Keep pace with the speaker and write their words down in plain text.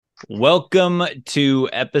Welcome to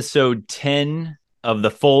episode 10 of the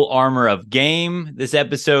Full Armor of Game. This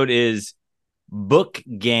episode is Book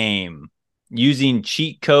Game, using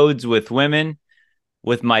cheat codes with women,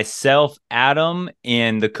 with myself, Adam,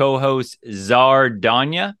 and the co-host Czar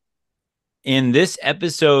Danya. And this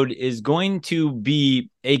episode is going to be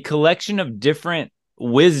a collection of different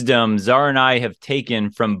wisdom Czar and I have taken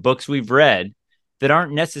from books we've read that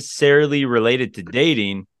aren't necessarily related to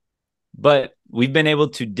dating, but we've been able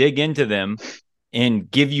to dig into them and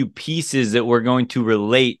give you pieces that we're going to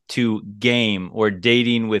relate to game or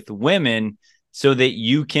dating with women so that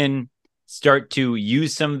you can start to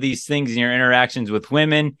use some of these things in your interactions with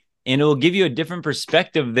women. And it will give you a different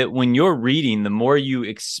perspective that when you're reading, the more you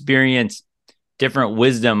experience different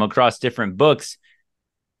wisdom across different books,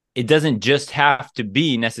 it doesn't just have to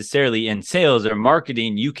be necessarily in sales or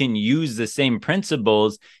marketing. You can use the same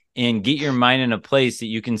principles and get your mind in a place that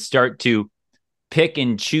you can start to pick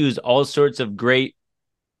and choose all sorts of great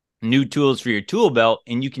new tools for your tool belt,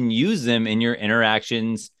 and you can use them in your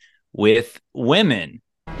interactions with women.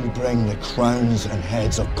 You bring the crowns and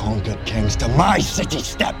heads of conquered kings to my city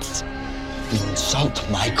steps. You insult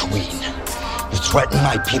my queen. You threaten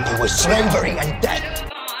my people with slavery and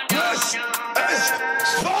death. This is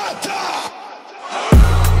Sparta!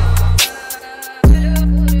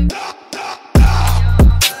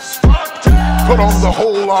 Put on the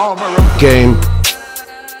whole armor of game.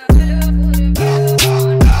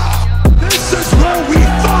 This is where we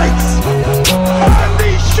fight! And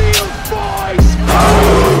these shield boys!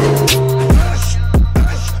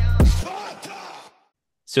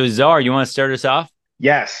 So, Czar, you want to start us off?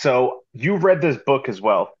 Yes, so you've read this book as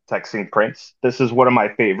well, Texting Prince. This is one of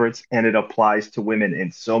my favorites, and it applies to women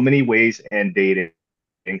in so many ways and dating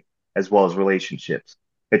as well as relationships.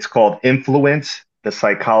 It's called Influence, The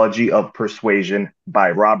Psychology of Persuasion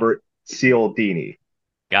by Robert Cialdini.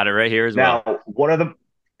 Got it right here as well. Now,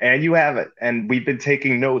 and you have it. And we've been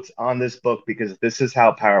taking notes on this book because this is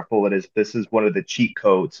how powerful it is. This is one of the cheat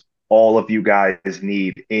codes all of you guys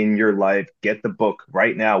need in your life. Get the book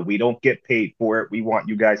right now. We don't get paid for it. We want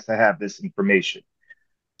you guys to have this information.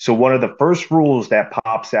 So one of the first rules that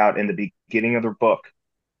pops out in the beginning of the book,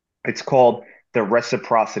 it's called the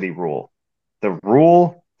reciprocity rule. The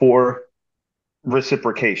rule for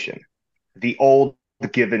reciprocation, the old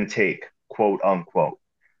give and take, quote unquote.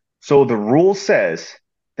 So the rule says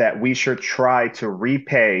that we should try to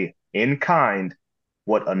repay in kind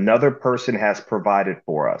what another person has provided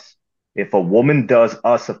for us. If a woman does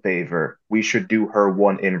us a favor, we should do her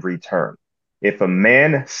one in return. If a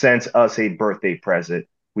man sends us a birthday present,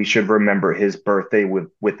 we should remember his birthday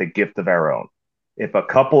with a gift of our own. If a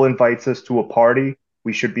couple invites us to a party,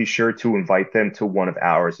 we should be sure to invite them to one of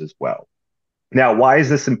ours as well. Now, why is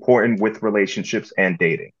this important with relationships and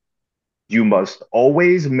dating? You must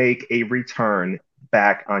always make a return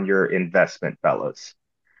back on your investment, fellas.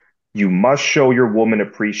 You must show your woman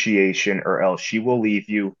appreciation, or else she will leave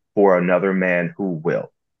you for another man who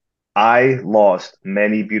will. I lost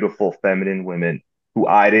many beautiful feminine women who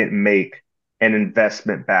I didn't make an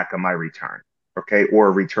investment back on my return, okay? Or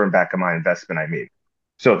a return back on my investment, I mean.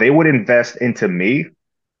 So they would invest into me,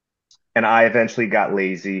 and I eventually got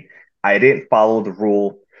lazy. I didn't follow the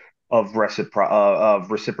rule of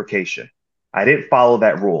reciprocation. I didn't follow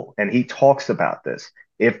that rule. And he talks about this.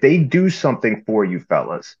 If they do something for you,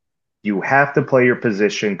 fellas, you have to play your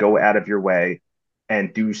position, go out of your way,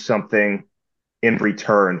 and do something in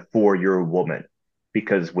return for your woman.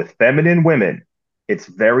 Because with feminine women, it's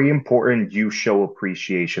very important you show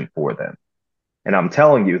appreciation for them. And I'm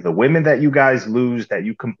telling you, the women that you guys lose, that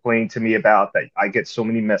you complain to me about, that I get so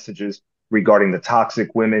many messages regarding the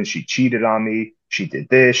toxic women, she cheated on me, she did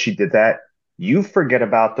this, she did that. You forget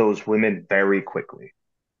about those women very quickly.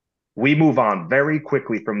 We move on very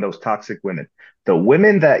quickly from those toxic women. The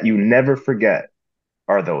women that you never forget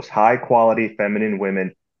are those high quality feminine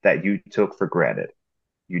women that you took for granted.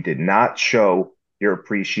 You did not show your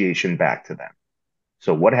appreciation back to them.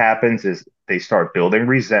 So what happens is they start building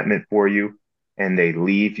resentment for you, and they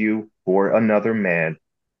leave you for another man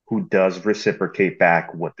who does reciprocate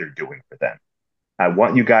back what they're doing for them. I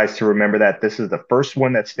want you guys to remember that. This is the first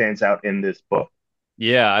one that stands out in this book.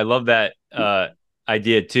 Yeah, I love that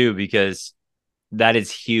idea too, because that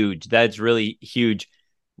is huge. That's really huge.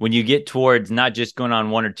 When you get towards not just going on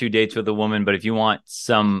 1 or 2 dates with a woman, but if you want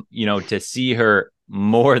some, to see her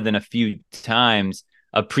more than a few times,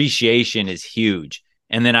 appreciation is huge.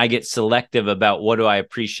 And then I get selective about what do I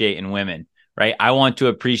appreciate in women, right? I want to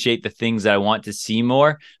appreciate the things that I want to see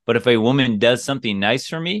more. But if a woman does something nice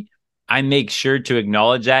for me, I make sure to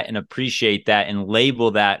acknowledge that and appreciate that and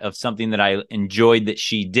label that of something that I enjoyed that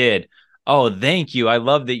she did. Oh, thank you. I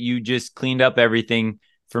love that you just cleaned up everything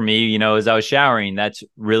for me, as I was showering. That's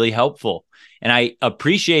really helpful. And I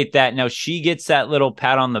appreciate that. Now she gets that little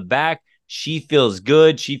pat on the back. She feels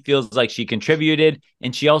good. She feels like she contributed.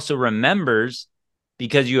 And she also remembers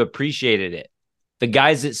because you appreciated it. The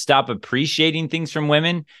guys that stop appreciating things from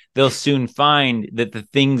women, they'll soon find that the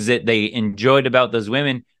things that they enjoyed about those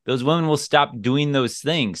women will stop doing those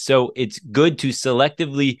things. So it's good to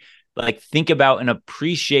selectively like think about and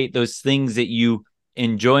appreciate those things that you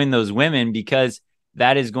enjoy in those women, because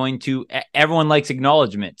that is going to, everyone likes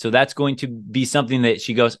acknowledgement. So that's going to be something that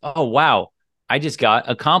she goes, oh, wow, I just got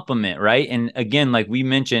a compliment. Right. And again, like we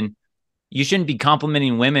mentioned, you shouldn't be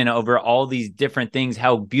complimenting women over all these different things,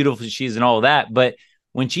 how beautiful she is and all that. But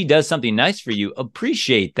when she does something nice for you,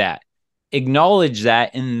 appreciate that, acknowledge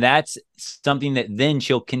that. And that's something that then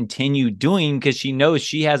she'll continue doing because she knows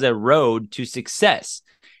she has a road to success.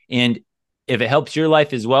 And if it helps your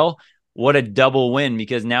life as well, what a double win,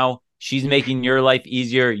 because now she's making your life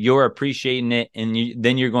easier. You're appreciating it. And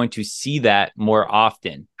then you're going to see that more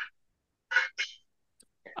often.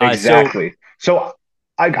 Exactly. So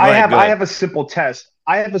I Go ahead. have a simple test.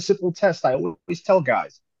 I have a simple test. I always tell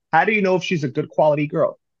guys, how do you know if she's a good quality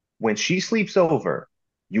girl? When she sleeps over,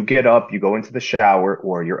 you get up, you go into the shower,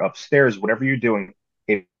 or you're upstairs, whatever you're doing.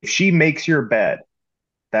 If she makes your bed,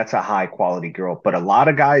 that's a high quality girl. But a lot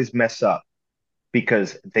of guys mess up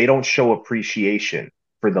because they don't show appreciation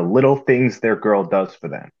for the little things their girl does for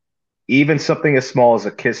them. Even something as small as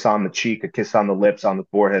a kiss on the cheek, a kiss on the lips, on the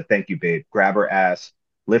forehead. Thank you, babe. Grab her ass,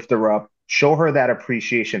 lift her up, show her that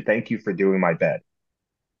appreciation. Thank you for doing my bed.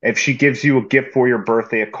 If she gives you a gift for your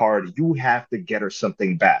birthday, a card, you have to get her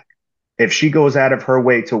something back. If she goes out of her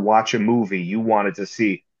way to watch a movie you wanted to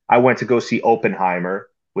see, I went to go see Oppenheimer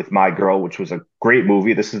with my girl, which was a great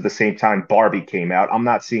movie. This is the same time Barbie came out. I'm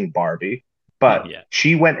not seeing Barbie, but Yeah.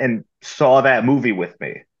 she went and saw that movie with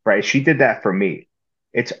me, right? She did that for me.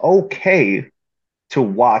 It's okay to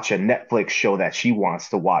watch a Netflix show that she wants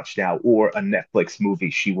to watch now or a Netflix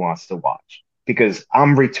movie she wants to watch because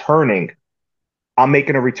I'm making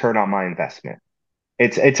a return on my investment.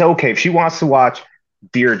 It's okay if she wants to watch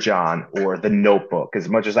Dear John or The Notebook. As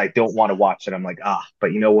much as I don't want to watch it, I'm like,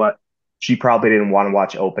 but you know what? She probably didn't want to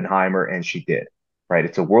watch Oppenheimer, and she did. Right?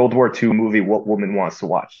 It's a World War II movie. What woman wants to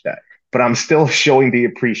watch that? But I'm still showing the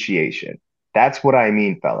appreciation. That's what I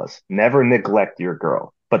mean, fellas. Never neglect your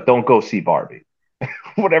girl, but don't go see Barbie.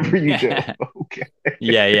 Whatever you do, Yeah. okay.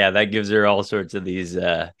 Yeah. That gives her all sorts of these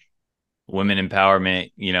women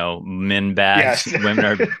empowerment, men bads. Yes. Women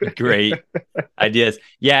are great ideas.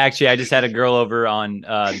 Yeah, actually, I just had a girl over on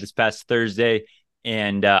this past Thursday,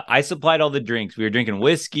 and I supplied all the drinks. We were drinking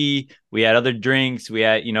whiskey. We had other drinks. We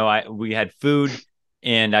had, we had food,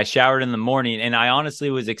 and I showered in the morning. And I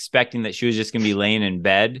honestly was expecting that she was just gonna be laying in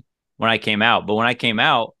bed when I came out. But when I came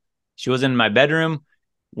out, she was in my bedroom.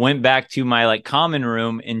 Went back to my like common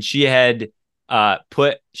room, and she had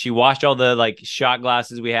she washed all the like shot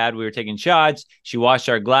glasses we had. We were taking shots. She washed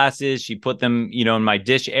our glasses. She put them, in my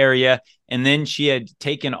dish area. And then she had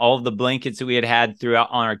taken all of the blankets that we had throughout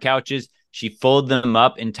on our couches. She folded them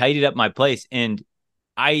up and tidied up my place. And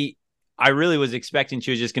I I really was expecting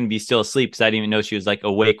she was just going to be still asleep because I didn't even know she was like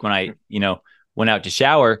awake when I, went out to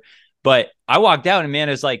shower. But I walked out and man,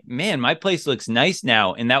 it's like, man, my place looks nice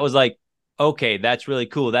now. And that was like, okay, that's really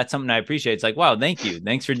cool. That's something I appreciate. It's like, wow, thank you.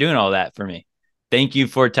 Thanks for doing all that for me. Thank you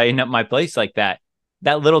for tightening up my place like that.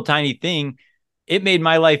 That little tiny thing, it made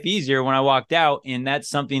my life easier when I walked out. And that's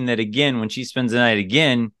something that, again, when she spends the night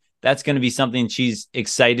again, that's going to be something she's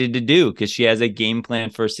excited to do because she has a game plan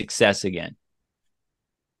for success again.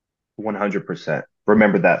 100%.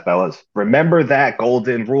 Remember that, fellas. Remember that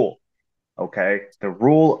golden rule. Okay. The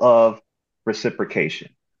rule of reciprocation.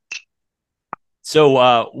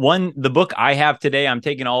 So the book I have today, I'm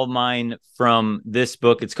taking all of mine from this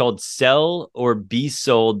book. It's called Sell or Be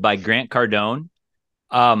Sold by Grant Cardone.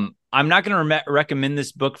 I'm not going to recommend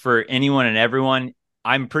this book for anyone and everyone.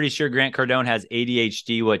 I'm pretty sure Grant Cardone has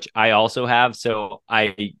ADHD, which I also have. So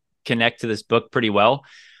I connect to this book pretty well.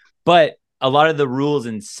 But a lot of the rules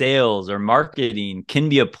in sales or marketing can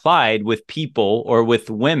be applied with people or with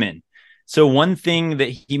women. So one thing that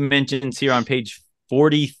he mentions here on page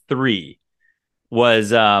 43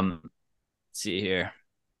 was, let's see here.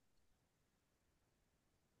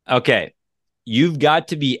 Okay. You've got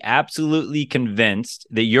to be absolutely convinced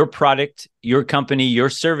that your product, your company, your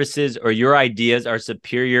services, or your ideas are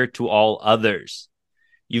superior to all others.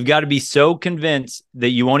 You've got to be so convinced that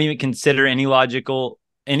you won't even consider any logic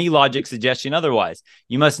suggestion otherwise.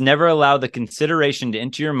 You must never allow the consideration to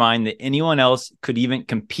enter your mind that anyone else could even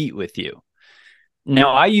compete with you.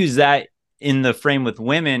 Now, I use that in the frame with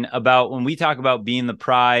women about when we talk about being the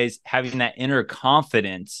prize, having that inner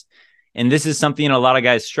confidence. And this is something a lot of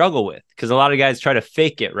guys struggle with because a lot of guys try to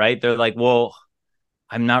fake it, right? They're like, well,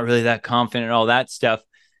 I'm not really that confident and all that stuff.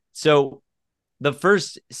 So the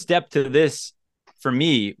first step to this for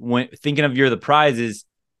me, when thinking of you're the prize, is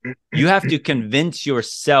you have to convince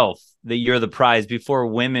yourself that you're the prize before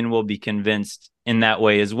women will be convinced in that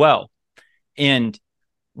way as well. And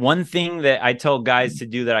one thing that I tell guys to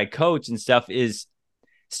do that I coach and stuff is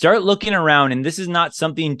start looking around. And this is not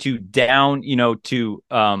something to down, to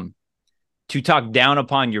talk down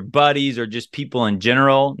upon your buddies or just people in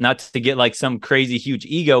general, not to get like some crazy huge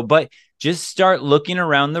ego, but just start looking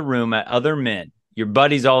around the room at other men, your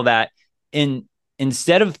buddies, all that. And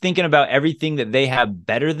instead of thinking about everything that they have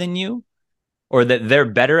better than you or that they're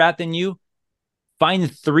better at than you,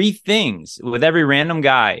 find 3 things with every random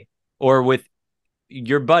guy or with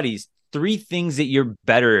your buddies, 3 things that you're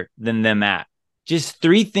better than them at. Just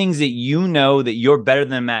 3 things that you know that you're better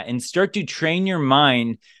than them at, and start to train your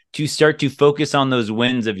mind to start to focus on those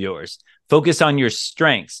wins of yours. Focus on your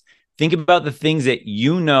strengths. Think about the things that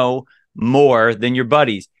you know more than your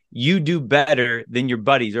buddies. You do better than your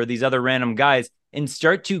buddies or these other random guys, and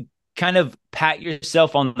start to kind of pat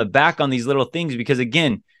yourself on the back on these little things, because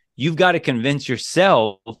again, you've got to convince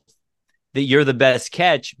yourself that you're the best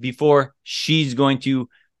catch before she's going to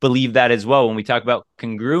believe that as well when we talk about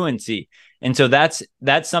congruency. And so that's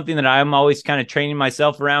something that I'm always kind of training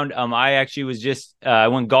myself around. I actually was just I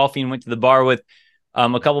went golfing, went to the bar with a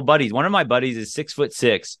couple buddies. One of my buddies is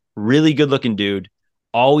 6'6", really good looking dude,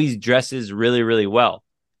 always dresses really, really well.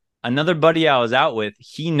 Another buddy I was out with,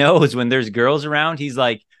 he knows when there's girls around, he's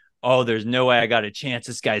like, oh, there's no way I got a chance.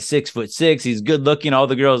 This guy's 6'6". He's good looking. All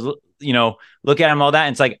the girls, look at him, all that.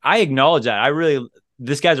 And it's like, I acknowledge that.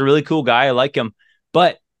 This guy's a really cool guy. I like him,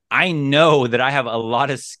 but I know that I have a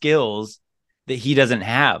lot of skills that he doesn't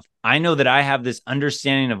have. I know that I have this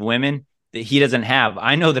understanding of women that he doesn't have.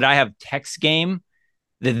 I know that I have text game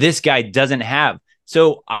that this guy doesn't have.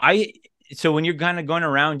 So when you're kind of going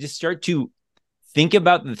around, just start to think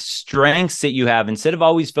about the strengths that you have instead of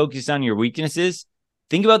always focus on your weaknesses.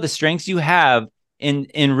 Think about the strengths you have and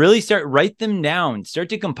really write them down. Start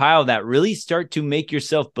to compile that. Really start to make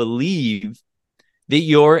yourself believe that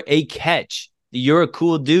you're a catch, that you're a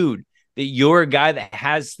cool dude, that you're a guy that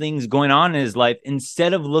has things going on in his life,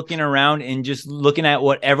 instead of looking around and just looking at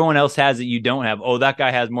what everyone else has that you don't have. Oh, that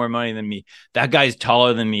guy has more money than me. That guy's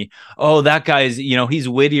taller than me. Oh, that guy's, he's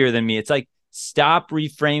wittier than me. It's like, stop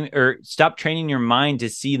training your mind to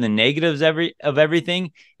see the negatives of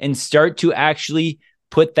everything, and start to actually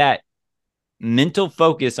put that mental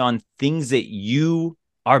focus on things that you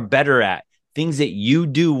are better at, things that you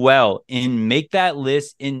do well, and make that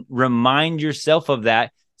list and remind yourself of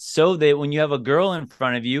that, so that when you have a girl in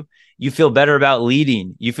front of you, you feel better about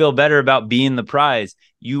leading. You feel better about being the prize.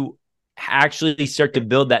 You actually start to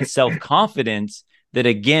build that self-confidence that,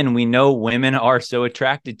 again, we know women are so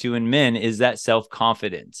attracted to in men, is that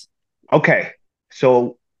self-confidence. Okay.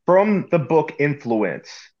 So from the book Influence,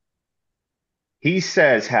 he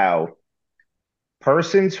says how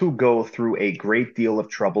persons who go through a great deal of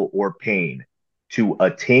trouble or pain to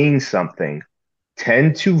attain something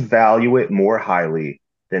tend to value it more highly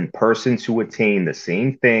than persons who attain the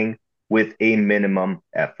same thing with a minimum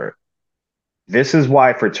effort. This is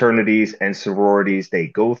why fraternities and sororities, they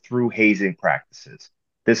go through hazing practices.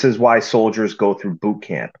 This is why soldiers go through boot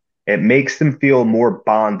camp. It makes them feel more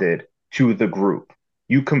bonded to the group.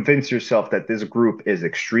 You convince yourself that this group is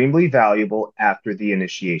extremely valuable after the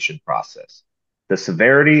initiation process. The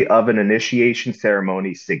severity of an initiation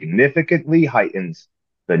ceremony significantly heightens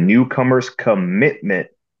the newcomer's commitment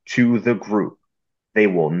to the group. They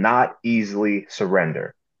will not easily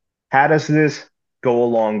surrender. How does this go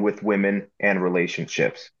along with women and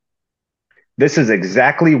relationships? This is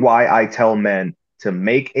exactly why I tell men to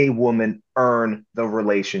make a woman earn the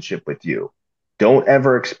relationship with you. Don't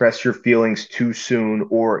ever express your feelings too soon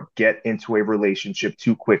or get into a relationship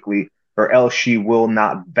too quickly, or else she will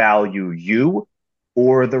not value you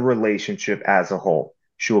or the relationship as a whole.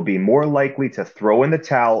 She will be more likely to throw in the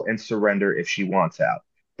towel and surrender if she wants out.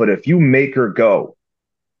 But if you make her go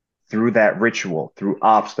through that ritual, through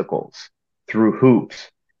obstacles, through hoops,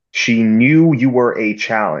 she knew you were a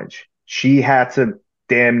challenge. She had to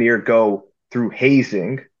damn near go through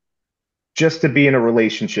hazing just to be in a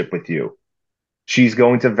relationship with you. She's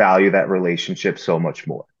going to value that relationship so much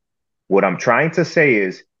more. What I'm trying to say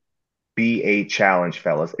is, be a challenge,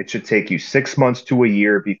 fellas. It should take you 6 months to a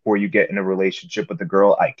year before you get in a relationship with a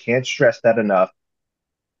girl. I can't stress that enough.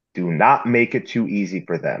 Do not make it too easy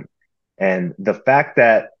for them. And the fact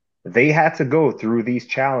that they had to go through these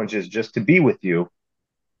challenges just to be with you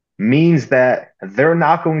means that they're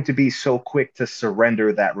not going to be so quick to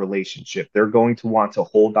surrender that relationship. They're going to want to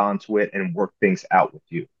hold on to it and work things out with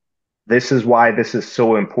you. This is why this is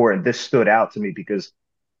so important. This stood out to me because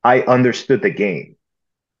I understood the game.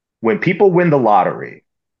 When people win the lottery,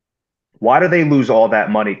 why do they lose all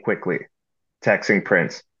that money quickly? Texting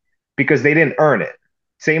Prince, because they didn't earn it.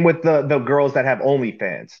 Same with the girls that have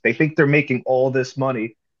OnlyFans. They think they're making all this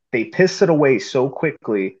money. They piss it away so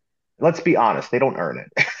quickly. Let's be honest, they don't earn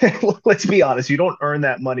it. Let's be honest, you don't earn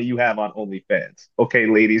that money you have on OnlyFans. Okay,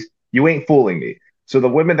 ladies, you ain't fooling me. So the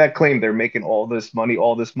women that claim they're making all this money,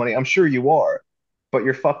 I'm sure you are, but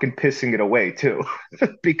you're fucking pissing it away too.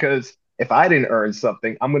 Because if I didn't earn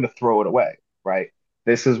something, I'm going to throw it away, right?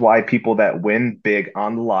 This is why people that win big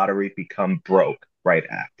on the lottery become broke right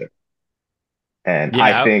after. And I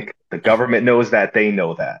Yeah. think the government knows that. They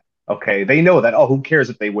know that. Okay. They know that, oh, who cares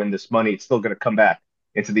if they win this money? It's still going to come back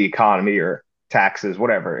into the economy or taxes,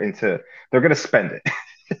 whatever, they're going to spend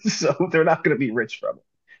it. So they're not going to be rich from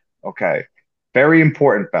it. Okay. Very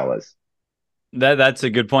important, fellas. That's a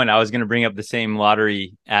good point. I was going to bring up the same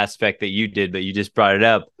lottery aspect that you did, but you just brought it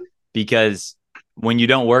up because when you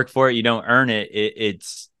don't work for it, you don't earn it.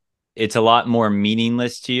 It's a lot more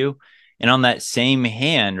meaningless to you. And on that same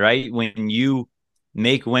hand, right, when you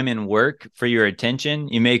make women work for your attention,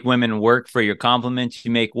 you make women work for your compliments,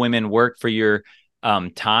 you make women work for your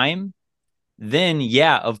time, then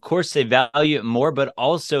yeah, of course they value it more, but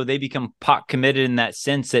also they become pot committed in that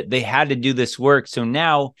sense that they had to do this work. So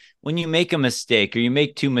now when you make a mistake or you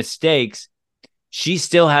make two mistakes, she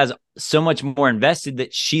still has so much more invested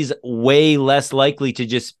that she's way less likely to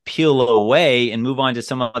just peel away and move on to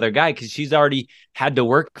some other guy because she's already had to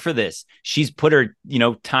work for this. She's put her,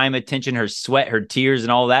 time, attention, her sweat, her tears,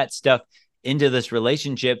 and all that stuff into this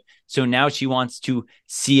relationship. So now she wants to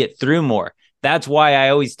see it through more. That's why I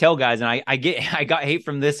always tell guys, and I got hate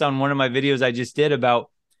from this on one of my videos I just did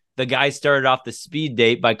about the guy started off the speed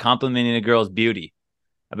date by complimenting a girl's beauty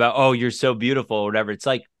about, oh, you're so beautiful or whatever. It's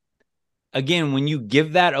like, again, when you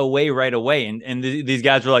give that away right away, and these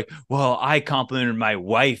guys were like, well, I complimented my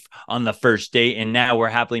wife on the first date and now we're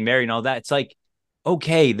happily married and all that. It's like,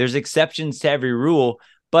 okay, there's exceptions to every rule.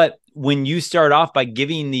 But when you start off by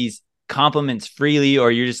giving these compliments freely,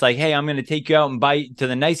 or you're just like, hey, I'm going to take you out and buy you to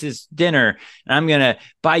the nicest dinner and I'm going to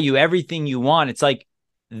buy you everything you want. It's like,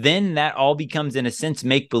 then that all becomes, in a sense,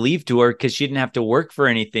 make believe to her because she didn't have to work for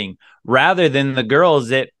anything, rather than the girls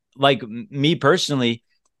that, like me personally,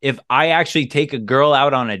 if I actually take a girl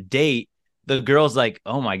out on a date, the girl's like,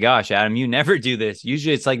 oh my gosh, Adam, you never do this.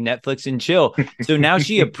 Usually it's like Netflix and chill. So now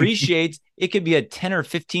she appreciates it could be a $10 or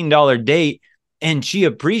 $15 date. And she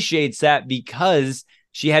appreciates that because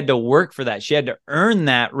she had to work for that. She had to earn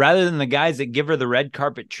that rather than the guys that give her the red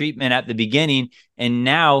carpet treatment at the beginning. And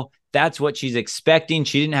now that's what she's expecting.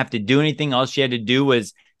 She didn't have to do anything. All she had to do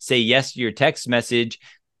was say yes to your text message.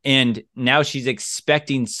 And now she's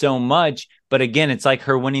expecting so much. But again, it's like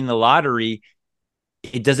her winning the lottery.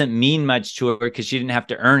 It doesn't mean much to her because she didn't have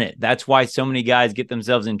to earn it. That's why so many guys get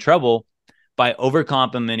themselves in trouble by over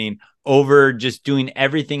complimenting, over just doing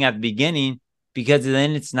everything at the beginning, because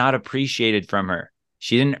then it's not appreciated from her.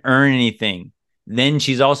 She didn't earn anything. Then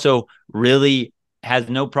she's also really has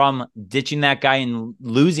no problem ditching that guy and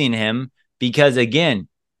losing him because, again,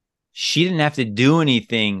 she didn't have to do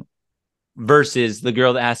anything versus the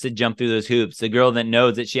girl that has to jump through those hoops, the girl that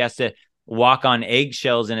knows that she has to walk on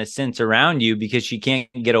eggshells in a sense around you because she can't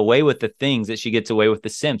get away with the things that she gets away with the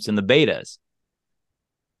simps and the betas.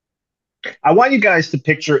 I want you guys to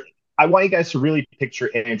picture, I want you guys to really picture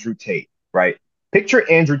Andrew Tate, right? Picture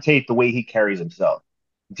Andrew Tate the way he carries himself.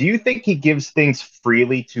 Do you think he gives things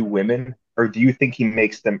freely to women, or do you think he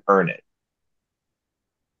makes them earn it?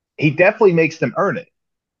 He definitely makes them earn it.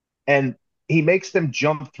 And he makes them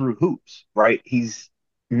jump through hoops, right? He's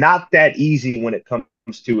not that easy when it comes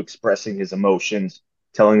to expressing his emotions,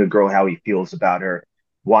 telling a girl how he feels about her,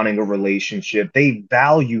 wanting a relationship. They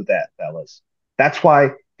value that, fellas. That's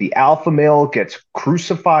why the alpha male gets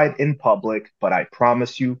crucified in public, but I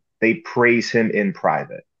promise you, they praise him in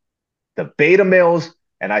private. The beta males,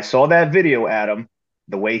 and I saw that video, Adam,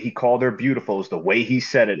 the way he called her beautiful, the way he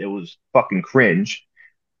said it, it was fucking cringe.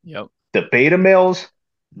 Yep. The beta males,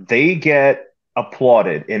 they get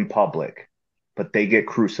applauded in public, but they get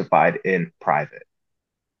crucified in private.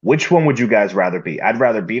 Which one would you guys rather be? I'd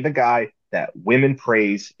rather be the guy that women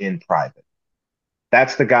praise in private.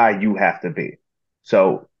 That's the guy you have to be.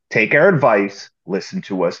 So take our advice, listen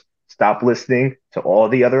to us, stop listening to all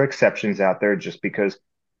the other exceptions out there just because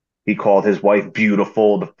he called his wife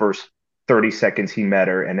beautiful the first 30 seconds he met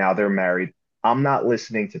her and now they're married. I'm not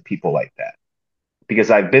listening to people like that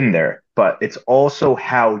because I've been there, but it's also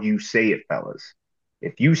how you say it, fellas.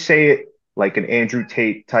 If you say it like an Andrew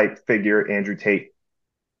Tate type figure, Andrew Tate,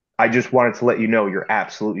 I just wanted to let you know you're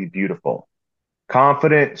absolutely beautiful.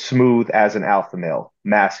 Confident, smooth as an alpha male,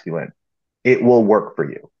 masculine. It will work for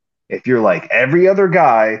you. If you're like every other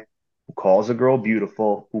guy who calls a girl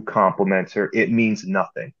beautiful, who compliments her, it means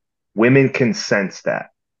nothing. Women can sense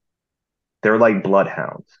that. They're like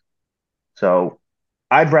bloodhounds. So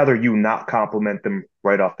I'd rather you not compliment them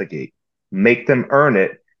right off the gate. Make them earn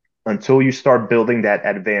it until you start building that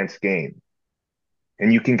advanced game.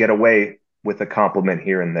 And you can get away with a compliment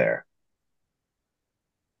here and there.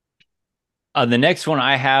 The next one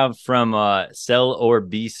I have from Sell or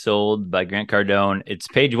Be Sold by Grant Cardone. It's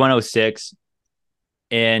page 106.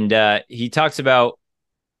 And he talks about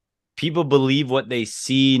people believe what they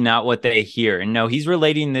see, not what they hear. And no, he's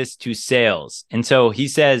relating this to sales. And so he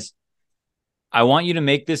says, I want you to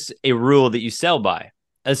make this a rule that you sell by.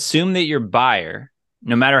 Assume that your buyer,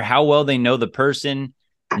 no matter how well they know the person,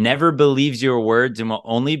 never believes your words and will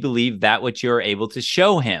only believe that which you're able to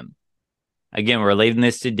show him. Again, we're relating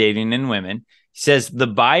this to dating and women. He says the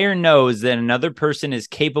buyer knows that another person is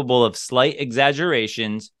capable of slight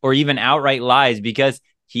exaggerations or even outright lies because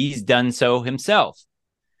he's done so himself.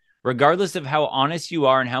 Regardless of how honest you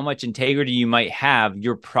are and how much integrity you might have,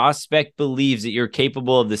 your prospect believes that you're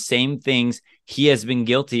capable of the same things he has been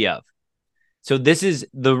guilty of. So this is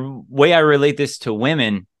the way I relate this to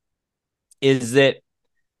women, is that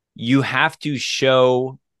you have to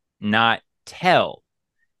show, not tell.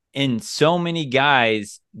 And so many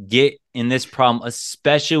guys get in this problem,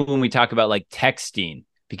 especially when we talk about like texting,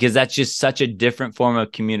 because that's just such a different form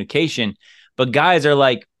of communication. But guys are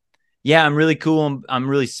like, yeah, I'm really cool. I'm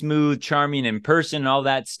really smooth, charming in person and all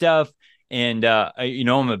that stuff. And,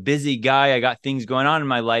 I'm a busy guy. I got things going on in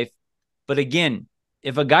my life. But again,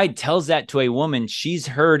 if a guy tells that to a woman, she's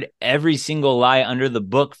heard every single lie under the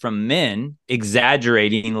book from men,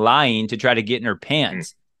 exaggerating, lying to try to get in her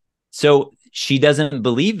pants. So she doesn't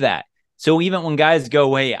believe that. So even when guys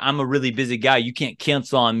go, hey, I'm a really busy guy, you can't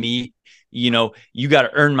cancel on me, you got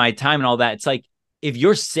to earn my time and all that. It's like, if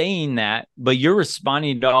you're saying that, but you're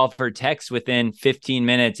responding to all of her texts within 15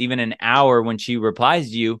 minutes, even an hour when she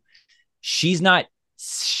replies to you, she's not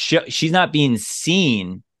being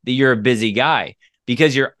seen that you're a busy guy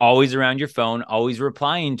because you're always around your phone, always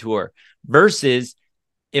replying to her. Versus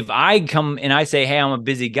if I come and I say, hey, I'm a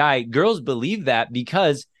busy guy, girls believe that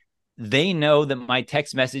because they know that my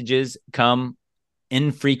text messages come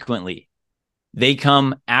infrequently. They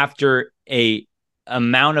come after a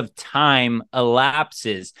amount of time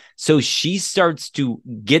elapses. So she starts to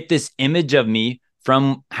get this image of me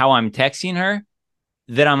from how I'm texting her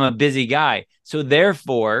that I'm a busy guy. So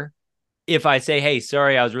therefore, if I say, hey,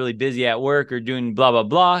 sorry, I was really busy at work or doing blah, blah,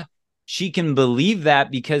 blah, she can believe that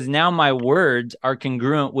because now my words are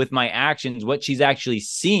congruent with my actions, what she's actually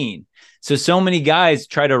seeing. So many guys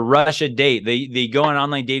try to rush a date. They go on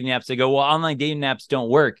online dating apps. They go, well, online dating apps don't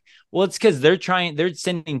work. Well, it's because they're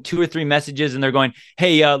sending 2 or 3 messages and they're going,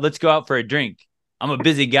 hey, let's go out for a drink. I'm a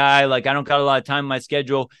busy guy. Like, I don't got a lot of time in my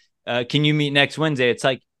schedule. Can you meet next Wednesday? It's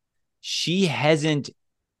like she hasn't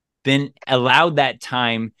been allowed that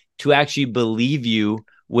time to actually believe you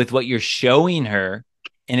with what you're showing her.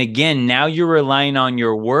 And again, now you're relying on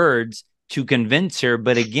your words to convince her.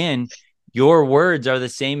 But again, your words are the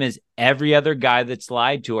same as every other guy that's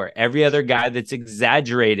lied to her, every other guy that's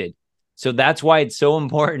exaggerated. So that's why it's so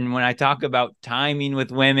important when I talk about timing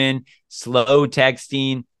with women, slow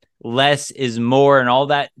texting, less is more, and all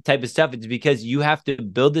that type of stuff. It's because you have to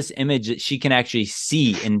build this image that she can actually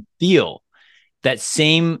see and feel. That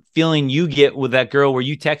same feeling you get with that girl where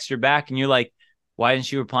you text her back and you're like, why isn't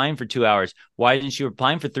she replying for 2 hours? Why isn't she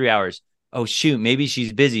replying for 3 hours? Oh, shoot, maybe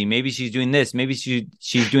she's busy. Maybe she's doing this. Maybe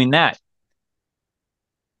she's doing that.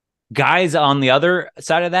 Guys on the other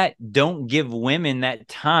side of that don't give women that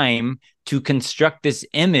time to construct this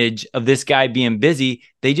image of this guy being busy.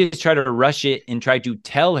 They just try to rush it and try to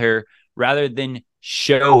tell her rather than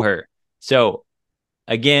show her. So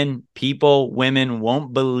again, women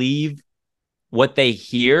won't believe what they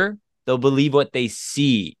hear. They'll believe what they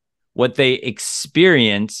see, what they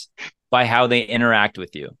experience by how they interact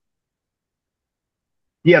with you.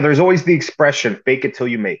 Yeah, there's always the expression, fake it till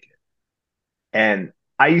you make it. And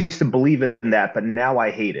I used to believe in that, but now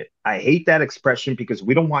I hate it. I hate that expression because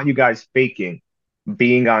we don't want you guys faking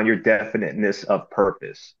being on your definiteness of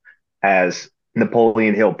purpose, as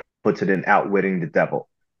Napoleon Hill puts it in Outwitting the Devil.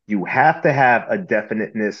 You have to have a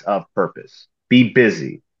definiteness of purpose. Be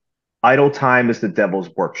busy. Idle time is the devil's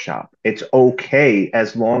workshop. It's okay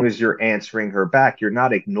as long as you're answering her back. You're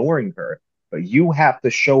not ignoring her. but you have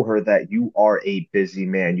to show her that you are a busy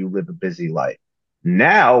man. You live a busy life.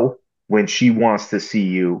 Now, when she wants to see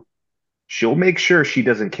you, she'll make sure she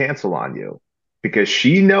doesn't cancel on you because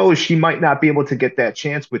she knows she might not be able to get that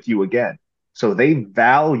chance with you again. So they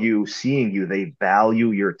value seeing you, they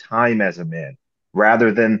value your time as a man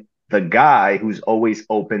rather than the guy who's always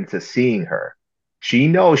open to seeing her. She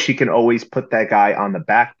knows she can always put that guy on the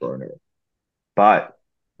back burner. But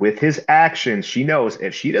with his actions, she knows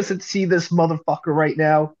if she doesn't see this motherfucker right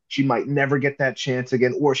now, she might never get that chance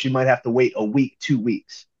again, or she might have to wait a week, 2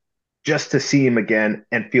 weeks just to see him again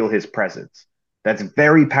and feel his presence. That's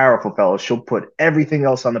very powerful, fellas. She'll put everything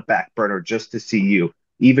else on the back burner just to see you,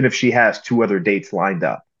 even if she has two other dates lined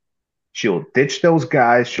up. She'll ditch those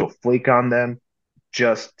guys, she'll flake on them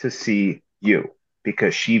just to see you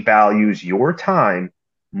because she values your time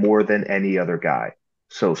more than any other guy.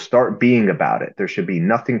 So start being about it. There should be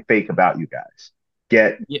nothing fake about you guys.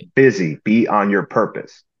 Get Yeah. busy, be on your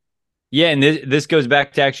purpose. Yeah, and this goes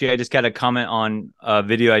back to actually, I just got a comment on a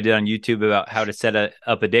video I did on YouTube about how to set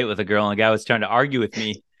up a date with a girl, and a guy was trying to argue with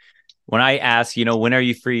me when I asked, when are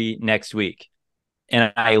you free next week?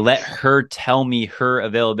 And I let her tell me her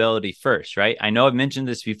availability first, right? I know I've mentioned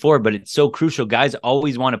this before, but it's so crucial. Guys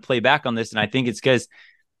always want to play back on this, and I think it's because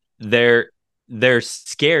they're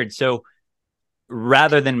scared. So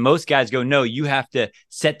rather than most guys go, no, you have to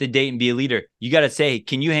set the date and be a leader. You got to say,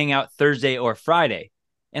 can you hang out Thursday or Friday?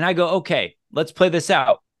 And I go, okay, let's play this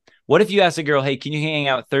out. What if you ask a girl, hey, can you hang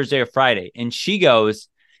out Thursday or Friday? And she goes,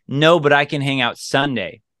 no, but I can hang out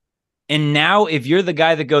Sunday. And now if you're the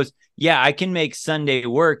guy that goes, yeah, I can make Sunday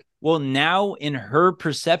work. Well, now in her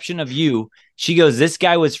perception of you, she goes, this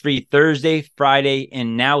guy was free Thursday, Friday,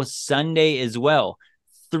 and now Sunday as well.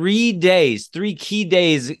 3 days, 3 key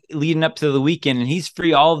days leading up to the weekend, and he's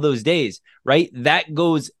free all of those days, right? That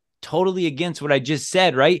goes totally against what I just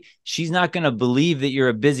said, right? She's not going to believe that you're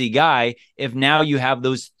a busy guy if now you have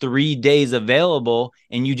those 3 days available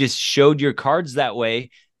and you just showed your cards that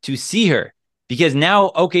way to see her. Because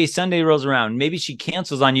now, okay, Sunday rolls around. Maybe she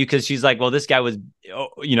cancels on you because she's like, well, this guy was,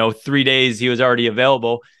 3 days. He was already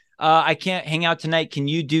available. I can't hang out tonight. Can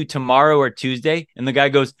you do tomorrow or Tuesday? And the guy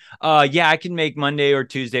goes, yeah, I can make Monday or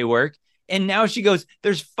Tuesday work. And now she goes,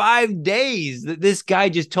 there's 5 days that this guy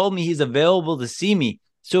just told me he's available to see me.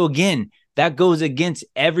 So again, that goes against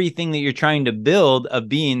everything that you're trying to build of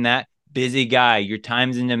being that busy guy. Your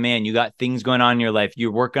time's in demand. You got things going on in your life.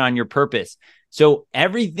 You're working on your purpose. So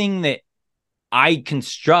everything that I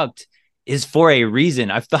construct is for a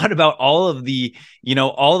reason. I've thought about all of the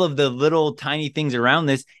little tiny things around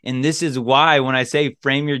this. And this is why when I say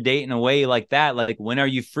frame your date in a way like that, like when are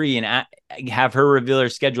you free, and have her reveal her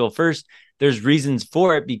schedule first, there's reasons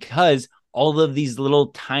for it, because all of these little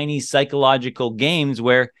tiny psychological games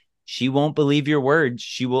where she won't believe your words.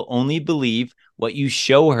 She will only believe what you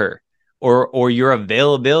show her or your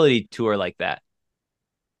availability to her like that.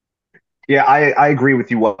 Yeah, I agree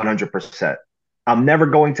with you 100%. I'm never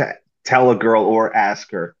going to tell a girl or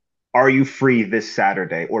ask her, are you free this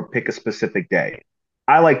Saturday, or pick a specific day.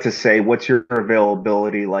 I like to say, what's your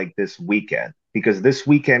availability like this weekend? Because this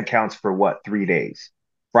weekend counts for what? 3 days,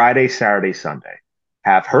 Friday, Saturday, Sunday.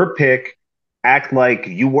 Have her pick, act like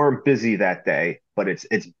you weren't busy that day, but it's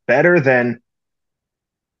better than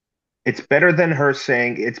her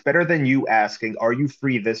saying, it's better than you asking, are you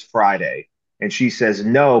free this Friday? And she says,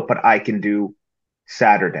 no, but I can do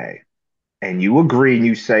Saturday. And you agree and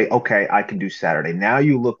you say, okay, I can do Saturday. Now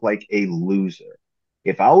you look like a loser.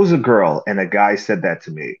 If I was a girl and a guy said that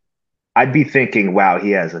to me, I'd be thinking, wow,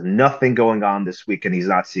 he has nothing going on this week and he's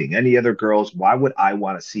not seeing any other girls. Why would I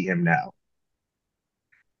want to see him now?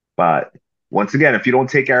 But once again, if you don't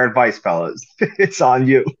take our advice, fellas, it's on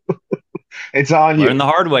you. It's on you. Learn the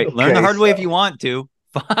hard way. Okay, Learn the hard way if you want to.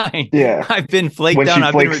 Fine. Yeah. I've been flaked When on. she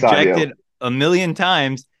I've been flakes on you. rejected a million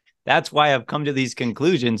times. That's why I've come to these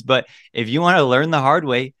conclusions. But if you want to learn the hard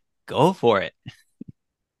way, go for it.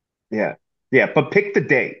 Yeah. Yeah. But pick the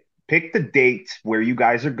date. Pick the date where you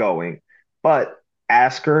guys are going. But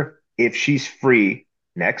ask her if she's free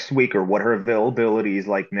next week, or what her availability is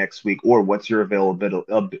like next week, or what's your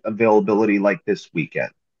availability like this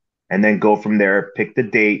weekend. And then go from there. Pick the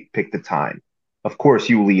date, pick the time. Of course,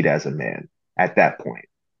 you lead as a man at that point.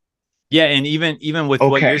 Yeah, and even with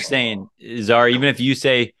what you're saying, Zara, even if you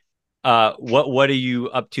say, what are you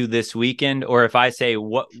up to this weekend? Or if I say,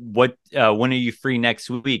 when are you free next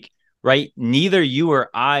week? Right? Neither you or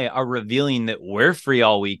I are revealing that we're free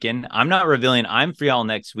all weekend. I'm not revealing I'm free all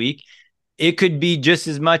next week. It could be just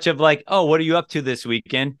as much of like, oh, what are you up to this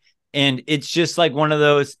weekend? And it's just like one of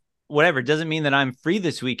those, whatever. It doesn't mean that I'm free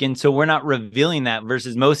this weekend. So we're not revealing that,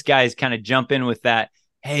 versus most guys kind of jump in with that.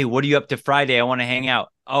 Hey, what are you up to Friday? I want to hang out.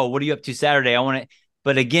 Oh, what are you up to Saturday? I want to.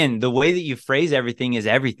 But again, the way that you phrase everything is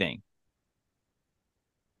everything.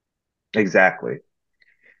 Exactly.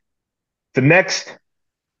 The next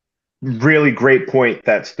really great point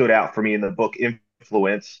that stood out for me in the book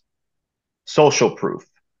Influence, social proof.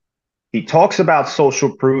 He talks about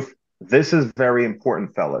social proof. This is very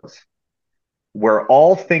important, fellas. We're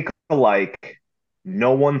all think alike.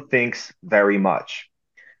 No one thinks very much.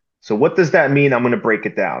 So, what does that mean? I'm going to break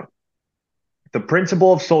it down. The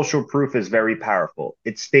principle of social proof is very powerful.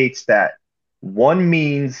 It states that one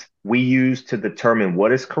means we use to determine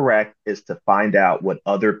what is correct is to find out what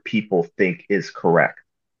other people think is correct.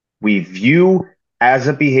 We view as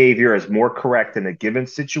a behavior as more correct in a given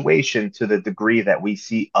situation to the degree that we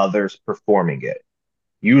see others performing it.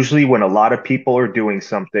 Usually, when a lot of people are doing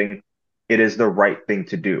something, it is the right thing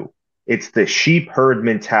to do. It's the sheep herd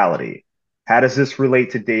mentality. How does this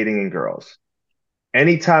relate to dating and girls?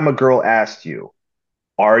 Anytime a girl asks you,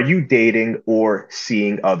 are you dating or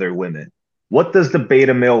seeing other women? What does the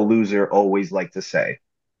beta male loser always like to say?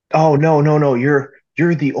 Oh, no, no, no, you're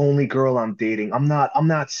the only girl I'm dating. I'm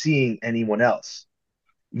not seeing anyone else.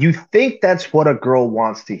 You think that's what a girl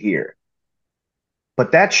wants to hear,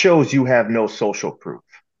 but that shows you have no social proof.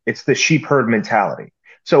 It's the sheep herd mentality.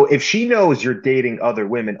 So if she knows you're dating other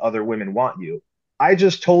women want you. I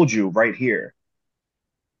just told you right here,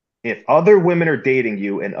 if other women are dating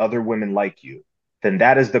you and other women like you, then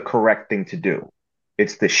that is the correct thing to do.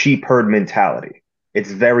 It's the sheep herd mentality.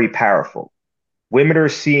 It's very powerful. Women are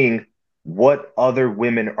seeing what other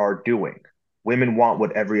women are doing. Women want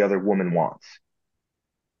what every other woman wants.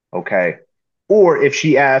 Okay. Or if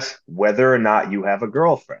she asks whether or not you have a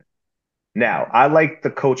girlfriend. Now, I like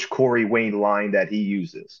the Coach Corey Wayne line that he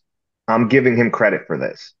uses. I'm giving him credit for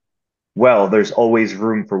this. Well, there's always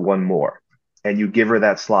room for one more. And you give her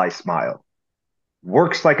that sly smile.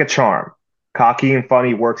 Works like a charm. Cocky and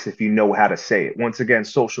funny works if you know how to say it. Once again,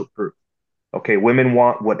 social proof. Okay, women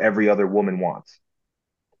want what every other woman wants.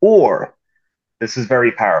 Or, this is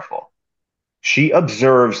very powerful. She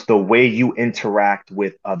observes the way you interact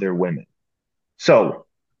with other women. So,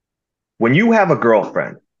 when you have a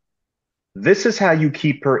girlfriend, this is how you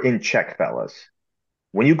keep her in check, fellas.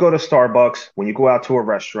 When you go to Starbucks, when you go out to a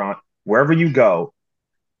restaurant, wherever you go,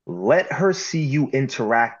 let her see you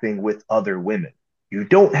interacting with other women. You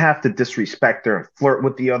don't have to disrespect her and flirt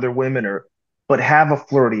with the other women but have a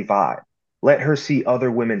flirty vibe. Let her see other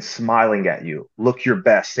women smiling at you. Look your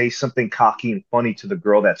best. Say something cocky and funny to the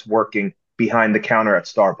girl that's working behind the counter at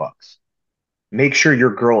Starbucks. Make sure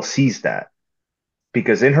your girl sees that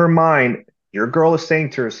because in her mind, your girl is saying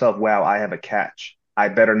to herself, wow, I have a catch. I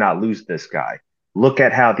better not lose this guy. Look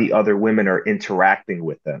at how the other women are interacting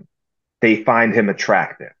with him. They find him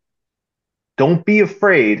attractive. Don't be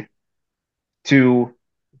afraid to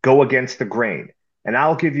go against the grain. And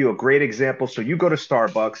I'll give you a great example. So you go to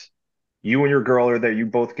Starbucks, you and your girl are there, you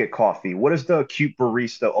both get coffee. What does the cute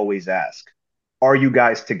barista always ask? Are you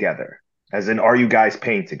guys together? As in, are you guys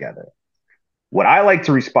paying together? What I like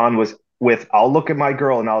to respond was with, I'll look at my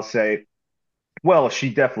girl and I'll say, well,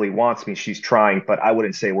 she definitely wants me. She's trying, but I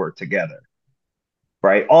wouldn't say we're together.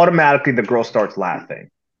 Right? Automatically, the girl starts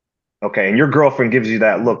laughing. Okay. And your girlfriend gives you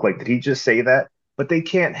that look like, did he just say that? But they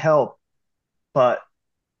can't help but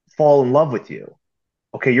fall in love with you.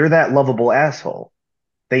 Okay. You're that lovable asshole.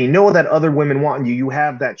 They know that other women want you. You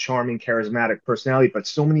have that charming, charismatic personality, but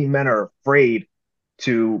so many men are afraid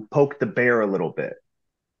to poke the bear a little bit.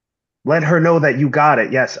 Let her know that you got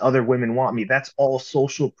it. Yes, other women want me. That's all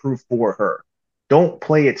social proof for her. Don't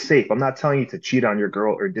play it safe. I'm not telling you to cheat on your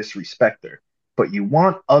girl or disrespect her, but you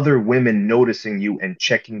want other women noticing you and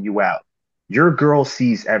checking you out. Your girl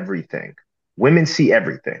sees everything. Women see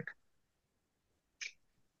everything.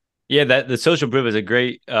 Yeah, that the social proof is a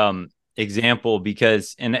great example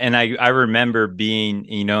because and I remember being,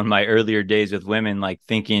 in my earlier days with women, like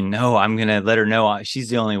thinking, no, I'm gonna let her know she's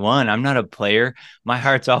the only one. I'm not a player. My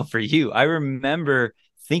heart's all for you. I remember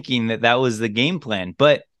thinking that was the game plan.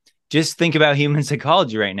 But just think about human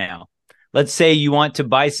psychology right now. Let's say you want to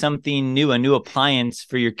buy something new, a new appliance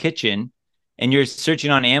for your kitchen, and you're searching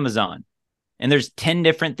on Amazon, and there's 10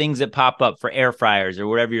 different things that pop up for air fryers or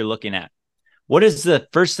whatever you're looking at. What is the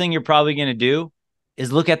first thing you're probably going to do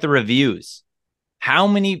is look at the reviews.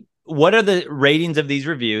 What are the ratings of these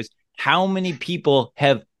reviews? How many people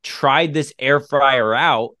have tried this air fryer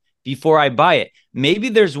out before I buy it? Maybe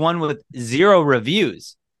there's one with 0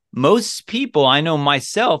 reviews. Most people, I know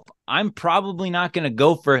myself, I'm probably not going to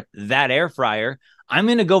go for that air fryer. I'm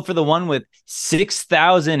going to go for the one with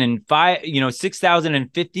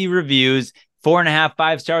 6,050 reviews, 4.5,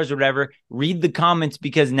 5 stars, or whatever. Read the comments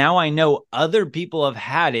because now I know other people have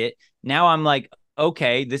had it. Now I'm like,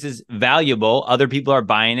 okay, this is valuable. Other people are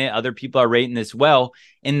buying it. Other people are rating this well.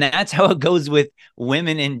 And that's how it goes with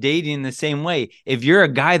women and dating the same way. If you're a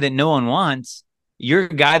guy that no one wants, you're a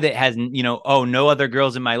guy that has, oh, no other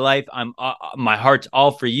girls in my life. My heart's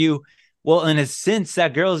all for you. Well, in a sense,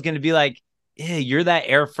 that girl is going to be like, you're that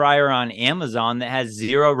air fryer on Amazon that has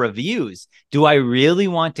 0 reviews. Do I really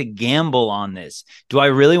want to gamble on this? Do I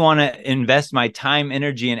really want to invest my time,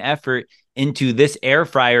 energy, and effort into this air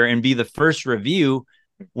fryer and be the first review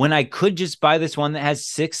when I could just buy this one that has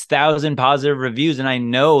 6,000 positive reviews and I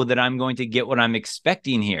know that I'm going to get what I'm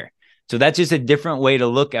expecting here? So that's just a different way to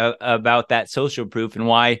look about that social proof and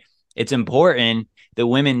why it's important that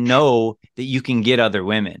women know that you can get other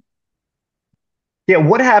women. Yeah,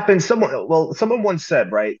 what happens? Someone once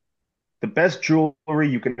said, right? The best jewelry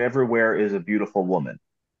you can ever wear is a beautiful woman.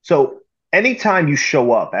 So anytime you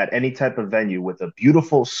show up at any type of venue with a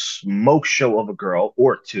beautiful smoke show of a girl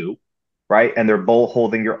or two, right? And they're both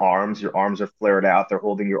holding your arms are flared out, they're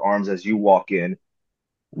holding your arms as you walk in.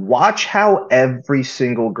 Watch how every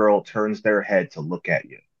single girl turns their head to look at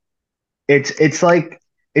you. It's like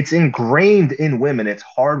it's ingrained in women. It's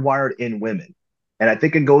hardwired in women. And I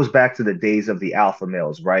think it goes back to the days of the alpha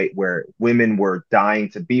males, right? Where women were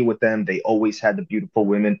dying to be with them. They always had the beautiful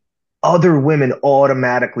women. Other women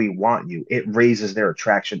automatically want you. It raises their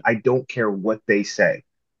attraction. I don't care what they say,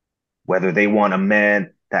 whether they want a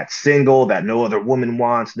man that's single, that no other woman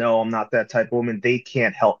wants. No, I'm not that type of woman. They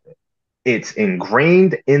can't help it. It's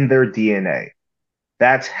ingrained in their DNA.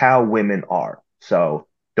 That's how women are. So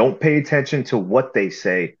don't pay attention to what they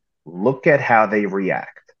say. Look at how they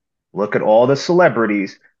react. Look at all the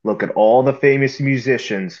celebrities. Look at all the famous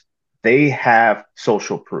musicians. They have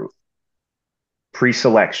social proof,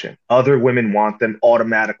 pre-selection. Other women want them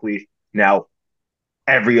automatically. Now,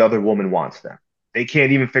 every other woman wants them. They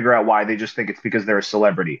can't even figure out why. They just think it's because they're a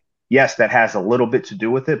celebrity. Yes, that has a little bit to do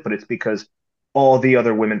with it, but it's because all the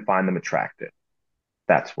other women find them attractive.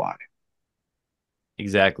 That's why.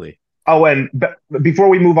 Exactly. Oh, and before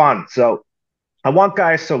we move on, so I want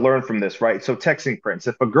guys to learn from this, right? So, texting Prince,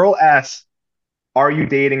 if a girl asks, are you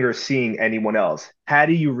dating or seeing anyone else? How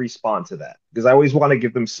do you respond to that? Because I always want to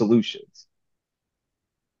give them solutions.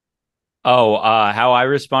 Oh, how I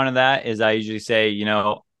respond to that is I usually say,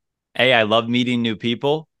 hey, I love meeting new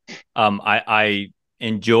people. I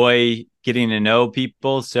enjoy getting to know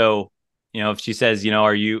people. So, if she says,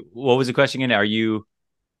 what was the question again? Are you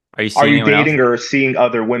Are seeing you anyone else? dating or seeing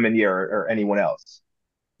other women here or anyone else?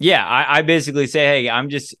 Yeah, I basically say, hey, I'm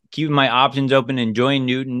just keeping my options open, enjoying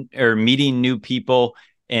new or meeting new people.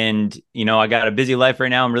 And, I got a busy life right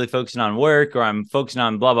now. I'm really focusing on work or I'm focusing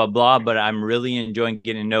on blah, blah, blah, but I'm really enjoying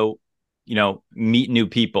getting to know, meet new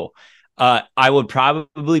people. I would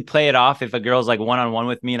probably play it off if a girl's like one-on-one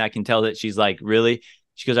with me and I can tell that she's like, really?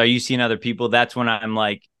 She goes, are you seeing other people? That's when I'm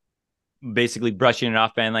like basically brushing it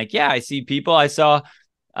off and like, yeah, I see people. I saw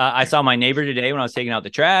my neighbor today when I was taking out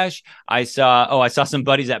the trash. I saw some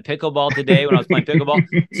buddies at pickleball today when I was playing pickleball.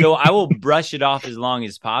 So I will brush it off as long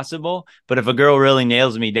as possible. But if a girl really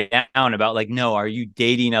nails me down about like, no, are you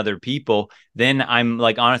dating other people? Then I'm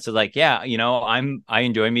like, honestly, like, yeah, I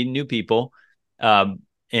enjoy meeting new people.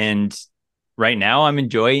 And right now I'm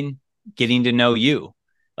enjoying getting to know you.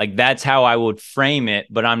 Like that's how I would frame it.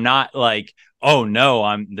 But I'm not like, oh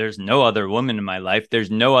no, there's no other woman in my life.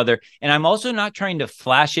 There's no other. And I'm also not trying to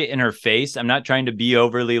flash it in her face. I'm not trying to be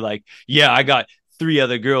overly like, yeah, I got 3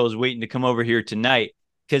 other girls waiting to come over here tonight.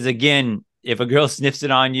 Because again, if a girl sniffs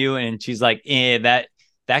it on you and she's like, that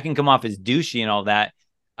can come off as douchey and all that.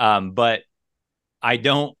 But I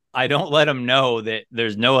don't let them know that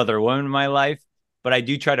there's no other woman in my life. But I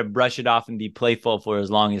do try to brush it off and be playful for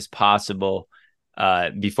as long as possible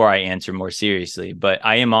before I answer more seriously. But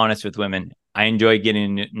I am honest with women. I enjoy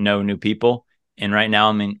getting to know new people. And right now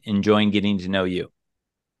I'm enjoying getting to know you.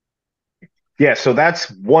 Yeah, so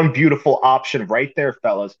that's one beautiful option right there,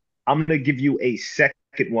 fellas. I'm going to give you a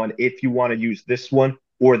second one if you want to use this one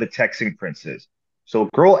or the texting princess. So, a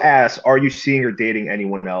girl asks, are you seeing or dating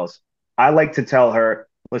anyone else? I like to tell her,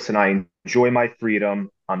 listen, I enjoy my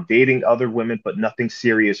freedom. I'm dating other women, but nothing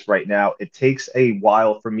serious right now. It takes a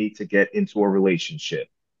while for me to get into a relationship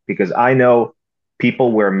because I know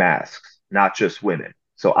people wear masks, not just women.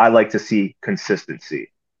 So, I like to see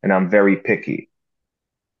consistency, and I'm very picky.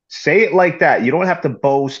 Say it like that. You don't have to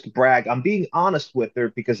boast, brag. I'm being honest with her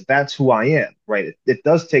because that's who I am, right? It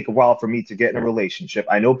does take a while for me to get in a relationship.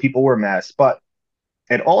 I know people wear masks, but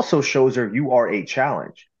it also shows her you are a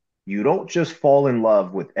challenge. You don't just fall in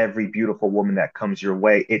love with every beautiful woman that comes your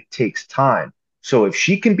way. It takes time. So if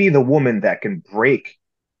she can be the woman that can break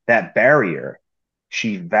that barrier,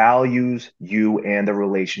 she values you and the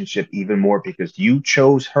relationship even more because you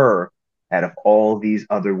chose her out of all these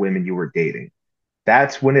other women you were dating.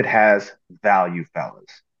 That's when it has value,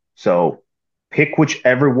 fellas. So pick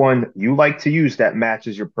whichever one you like to use that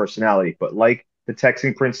matches your personality. But like the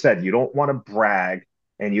texting prince said, you don't want to brag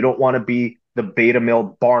and you don't want to be the beta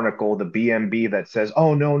male barnacle, the BMB that says,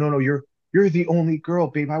 "Oh no, no, no, you're the only girl,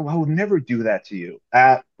 babe. I would never do that to you."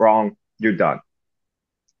 Ah, wrong. You're done.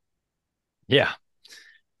 Yeah.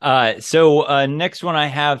 So next one I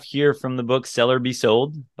have here from the book Sell or Be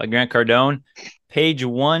Sold by Grant Cardone, page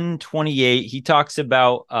 128. He talks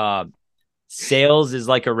about sales is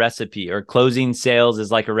like a recipe, or closing sales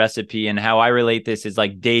is like a recipe. And how I relate this is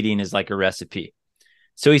like dating is like a recipe.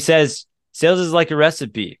 So he says sales is like a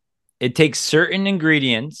recipe. It takes certain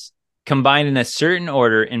ingredients combined in a certain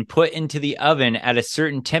order and put into the oven at a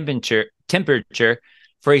certain temperature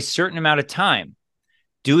for a certain amount of time.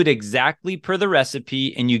 Do it exactly per the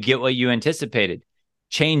recipe and you get what you anticipated.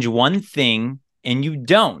 Change one thing and you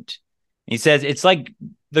don't. He says it's like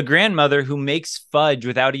the grandmother who makes fudge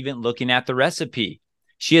without even looking at the recipe.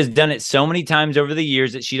 She has done it so many times over the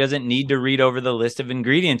years that she doesn't need to read over the list of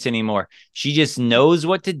ingredients anymore. She just knows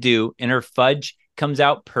what to do, and her fudge comes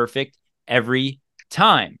out perfect every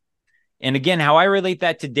time. And again, how I relate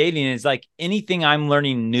that to dating is like anything I'm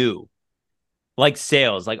learning new, like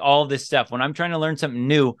sales, like all this stuff. When I'm trying to learn something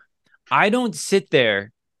new, I don't sit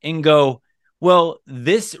there and go, well,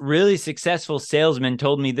 this really successful salesman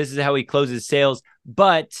told me this is how he closes sales,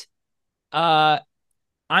 but uh,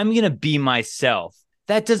 I'm going to be myself.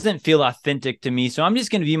 That doesn't feel authentic to me. So I'm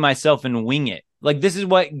just going to be myself and wing it. Like, this is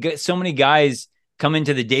what so many guys come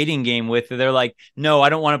into the dating game with. They're like, no, I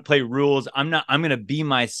don't want to play rules. I'm going to be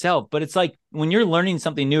myself. But it's like when you're learning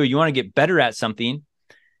something new, you want to get better at something.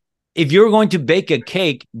 If you're going to bake a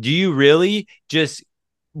cake, do you really just,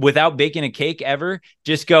 without baking a cake ever,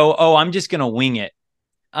 just go, oh, I'm just going to wing it?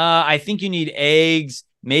 I think you need eggs.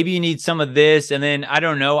 Maybe you need some of this. And then I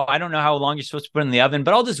don't know. I don't know how long you're supposed to put it in the oven,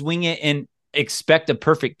 but I'll just wing it and expect a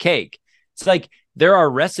perfect cake. It's like there are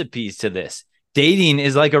recipes to this. Dating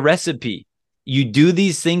is like a recipe. You do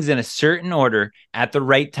these things in a certain order at the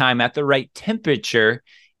right time, at the right temperature,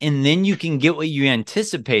 and then you can get what you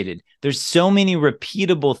anticipated. There's so many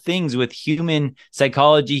repeatable things with human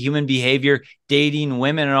psychology, human behavior, dating,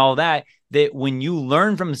 women, and all that, that when you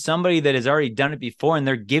learn from somebody that has already done it before and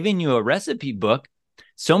they're giving you a recipe book,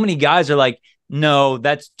 so many guys are like, no,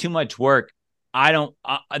 that's too much work.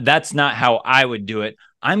 That's not how I would do it.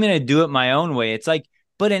 I'm going to do it my own way. It's like,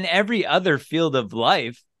 but in every other field of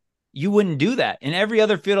life, you wouldn't do that. In every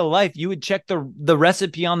other field of life, you would check the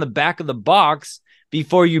recipe on the back of the box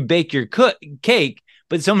before you bake your cake.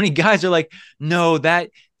 But so many guys are like, no,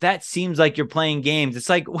 that seems like you're playing games. It's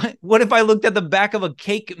like, what if I looked at the back of a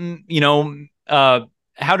cake,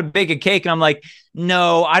 how to bake a cake, and I'm like,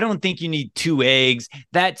 no, I don't think you need 2 eggs.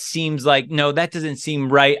 That seems like, no, that doesn't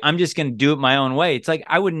seem right. I'm just going to do it my own way. It's like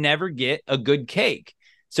I would never get a good cake.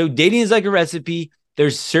 So dating is like a recipe.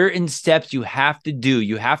 There's certain steps you have to do.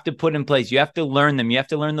 You have to put in place. You have to learn them. You have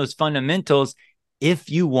to learn those fundamentals if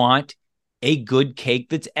you want a good cake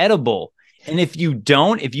that's edible. And if you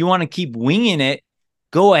don't, if you want to keep winging it,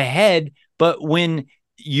 go ahead. But when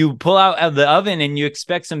you pull out of the oven and you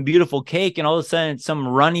expect some beautiful cake and all of a sudden it's some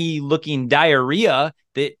runny looking diarrhea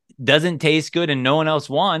that doesn't taste good and no one else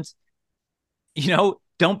wants,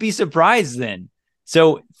 don't be surprised then.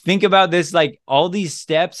 So think about this, like all these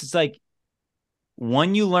steps. It's like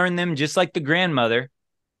when you learn them, just like the grandmother,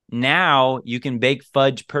 now you can bake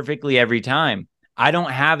fudge perfectly every time. I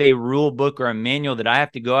don't have a rule book or a manual that I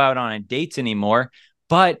have to go out on dates anymore,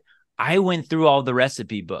 but I went through all the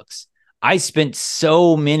recipe books. I spent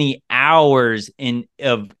so many hours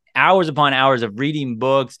hours upon hours of reading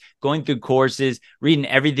books, going through courses, reading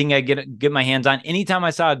everything I get my hands on. Anytime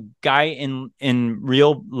I saw a guy in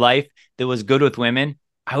real life that was good with women,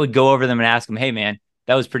 I would go over them and ask them, "Hey man,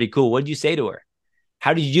 that was pretty cool. What did you say to her?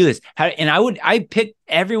 How did you do this?" I picked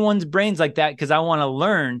everyone's brains like that because I want to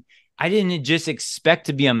learn. I didn't just expect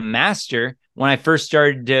to be a master when I first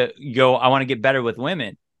started to go, I want to get better with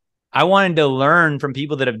women. I wanted to learn from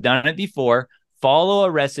people that have done it before, follow a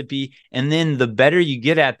recipe, and then the better you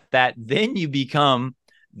get at that, then you become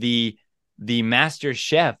the master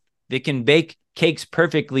chef that can bake cakes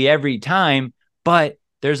perfectly every time, but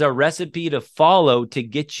there's a recipe to follow to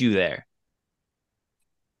get you there.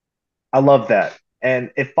 I love that. And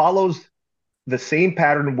it follows the same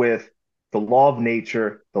pattern with the law of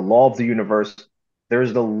nature, the law of the universe.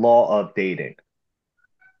 There's the law of dating.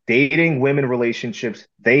 Dating, women, relationships,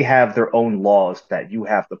 they have their own laws that you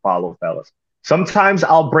have to follow, fellas. Sometimes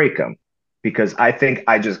I'll break them because I think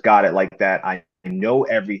I just got it like that. I know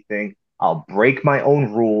everything. I'll break my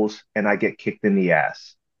own rules and I get kicked in the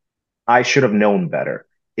ass. I should have known better.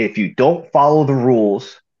 If you don't follow the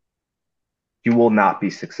rules, you will not be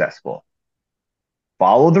successful.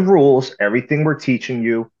 Follow the rules, everything we're teaching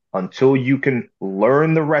you until you can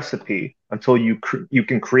learn the recipe, until you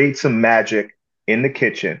can create some magic in the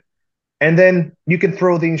kitchen. And then you can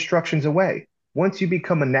throw the instructions away. Once you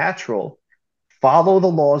become a natural, follow the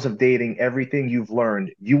laws of dating, everything you've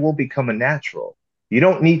learned, you will become a natural. You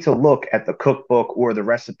don't need to look at the cookbook or the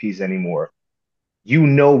recipes anymore. You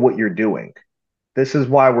know what you're doing. This is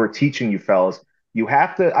why we're teaching you, fellas. You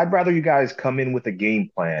have to, I'd rather you guys come in with a game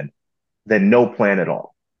plan than no plan at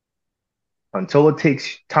all. Until it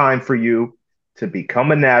takes time for you to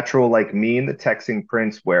become a natural like me and the texting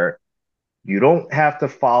prince, where you don't have to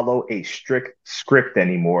follow a strict script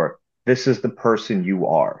anymore. This is the person you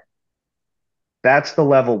are. That's the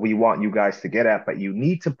level we want you guys to get at, but you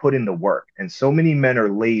need to put in the work. And so many men are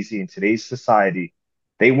lazy in today's society.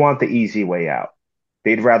 They want the easy way out.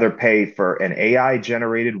 They'd rather pay for an AI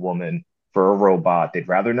generated woman, for a robot. They'd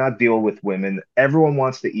rather not deal with women. Everyone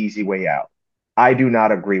wants the easy way out. I do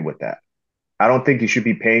not agree with that. I don't think you should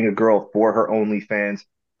be paying a girl for her OnlyFans.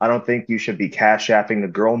 I don't think you should be cash apping a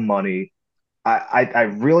girl money. I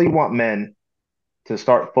really want men to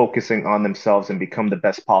start focusing on themselves and become the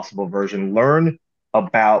best possible version. Learn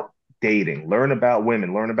about dating, learn about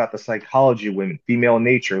women, learn about the psychology of women, female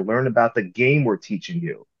nature, learn about the game we're teaching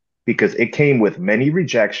you because it came with many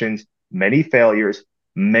rejections, many failures,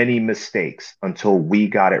 many mistakes until we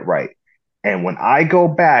got it right. And when I go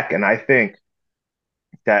back and I think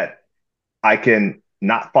that I can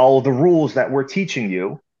not follow the rules that we're teaching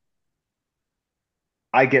you,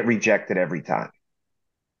 I get rejected every time.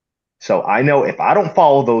 So I know if I don't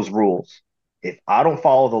follow those rules, if I don't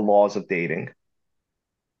follow the laws of dating,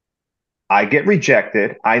 I get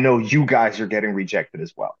rejected. I know you guys are getting rejected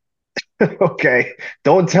as well. Okay.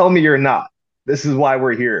 Don't tell me you're not. This is why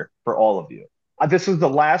we're here for all of you. This is the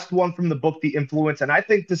last one from the book, The Influence. And I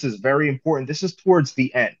think this is very important. This is towards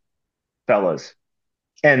the end, fellas.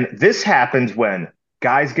 And this happens when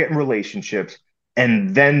guys get in relationships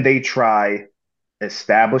and then they try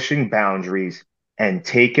establishing boundaries and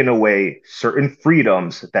taking away certain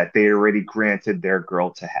freedoms that they already granted their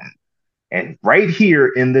girl to have. And right here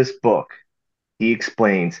in this book, he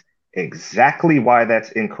explains exactly why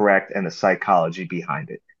that's incorrect and the psychology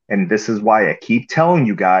behind it. And this is why I keep telling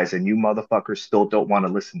you guys, and you motherfuckers still don't want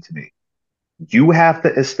to listen to me. You have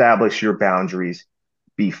to establish your boundaries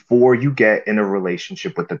before you get in a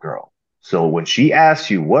relationship with the girl. So when she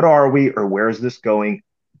asks you, what are we or where is this going?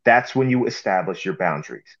 That's when you establish your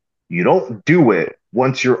boundaries. You don't do it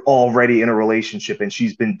once you're already in a relationship and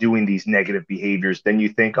she's been doing these negative behaviors. Then you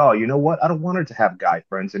think, oh, you know what? I don't want her to have guy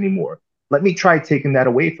friends anymore. Let me try taking that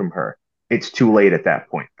away from her. It's too late at that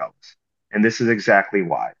point, fellas. And this is exactly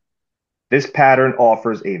why. This pattern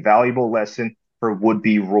offers a valuable lesson for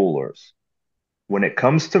would-be rulers. When it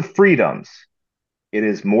comes to freedoms, it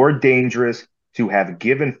is more dangerous to have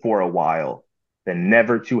given for a while than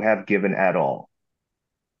never to have given at all.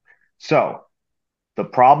 So, the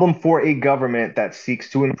problem for a government that seeks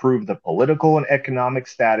to improve the political and economic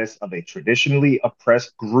status of a traditionally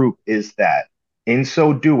oppressed group is that, in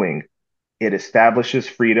so doing, it establishes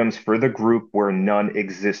freedoms for the group where none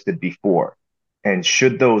existed before. And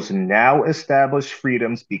should those now established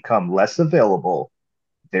freedoms become less available,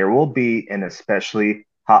 there will be an especially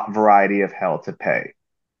hot variety of hell to pay.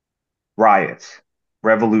 Riots,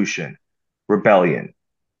 revolution, rebellion.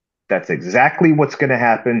 That's exactly what's going to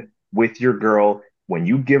happen with your girl when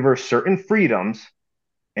you give her certain freedoms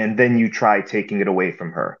and then you try taking it away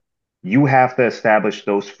from her. You have to establish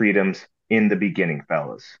those freedoms in the beginning,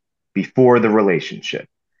 fellas, before the relationship.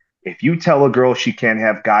 If you tell a girl she can't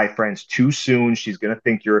have guy friends too soon, she's going to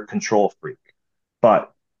think you're a control freak.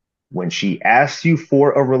 But when she asks you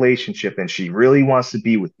for a relationship and she really wants to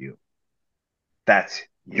be with you, that's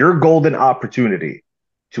your golden opportunity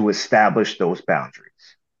to establish those boundaries.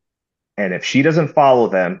 And if she doesn't follow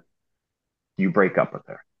them, you break up with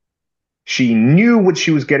her. She knew what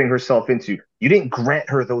she was getting herself into. You didn't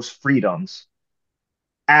grant her those freedoms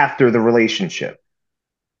after the relationship.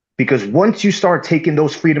 Because once you start taking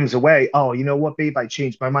those freedoms away, oh, you know what, babe, I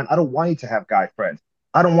changed my mind. I don't want you to have guy friends.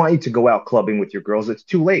 I don't want you to go out clubbing with your girls. It's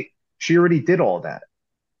too late. She already did all that.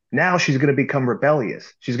 Now she's going to become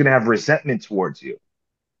rebellious. She's going to have resentment towards you.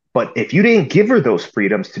 But if you didn't give her those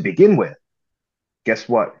freedoms to begin with, guess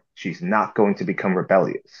what? She's not going to become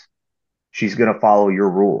rebellious. She's going to follow your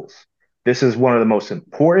rules. This is one of the most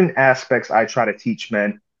important aspects I try to teach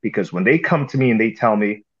men because when they come to me and they tell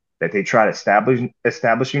me that they try to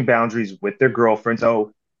establishing boundaries with their girlfriends,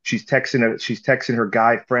 oh, she's texting her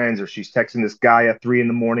guy friends or she's texting this guy at 3 in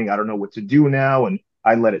the morning. I don't know what to do now, and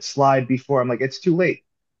I let it slide before. I'm like, it's too late.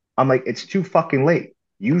 I'm like, it's too fucking late.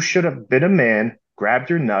 You should have been a man,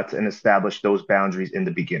 grabbed your nuts, and established those boundaries in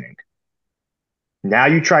the beginning. Now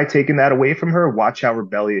you try taking that away from her, watch how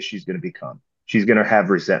rebellious she's going to become. She's going to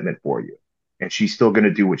have resentment for you, and she's still going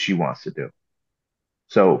to do what she wants to do.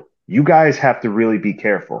 So you guys have to really be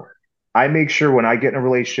careful. I make sure when I get in a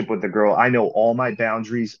relationship with a girl, I know all my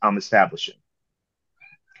boundaries I'm establishing.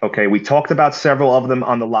 Okay, we talked about several of them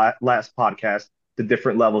on the last podcast, the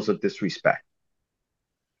different levels of disrespect.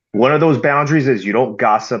 One of those boundaries is you don't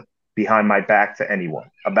gossip behind my back to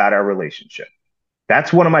anyone about our relationship.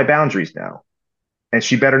 That's one of my boundaries now. And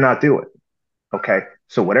she better not do it. Okay.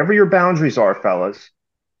 So, whatever your boundaries are, fellas,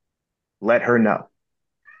 let her know.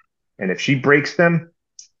 And if she breaks them,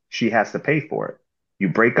 she has to pay for it. You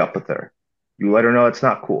break up with her, you let her know it's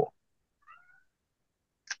not cool.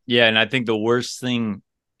 Yeah. And I think the worst thing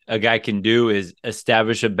a guy can do is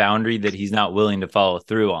establish a boundary that he's not willing to follow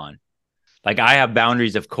through on. Like, I have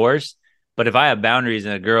boundaries, of course, but if I have boundaries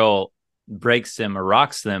and a girl breaks them or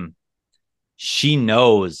rocks them, she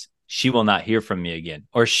knows she will not hear from me again,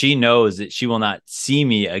 or she knows that she will not see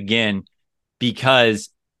me again, because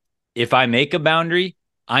if I make a boundary,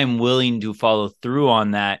 I'm willing to follow through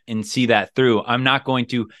on that and see that through. I'm not going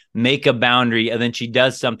to make a boundary and then she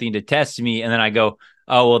does something to test me and then I go,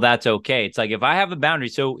 oh, well, that's okay. It's like, if I have a boundary,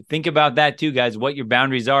 so think about that too, guys, what your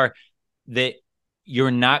boundaries are, that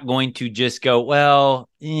you're not going to just go, well,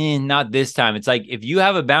 not this time. It's like, if you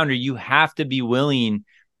have a boundary, you have to be willing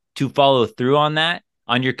to follow through on that,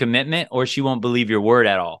 on your commitment, or she won't believe your word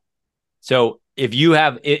at all. So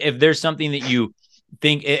if there's something that you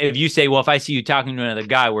think, if you say, well, if I see you talking to another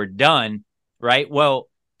guy, we're done, right? Well,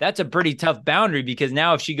 that's a pretty tough boundary, because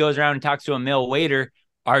now if she goes around and talks to a male waiter,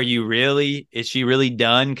 is she really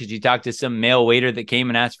done because you talked to some male waiter that came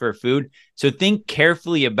and asked for food? So think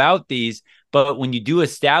carefully about these. But when you do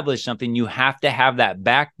establish something, you have to have that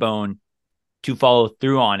backbone to follow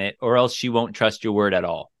through on it, or else she won't trust your word at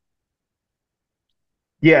all.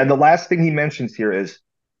 Yeah. And the last thing he mentions here is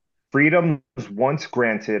freedoms once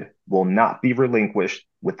granted will not be relinquished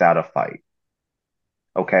without a fight.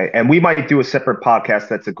 Okay. And we might do a separate podcast.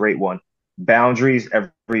 That's a great one. Boundaries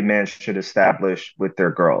every man should establish with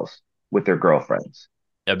their girlfriends.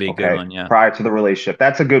 That'd be a good one. Yeah. Prior to the relationship.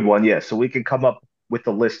 That's a good one. Yeah. So we can come up with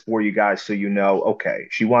a list for you guys so you know, okay,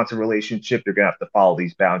 she wants a relationship. You're going to have to follow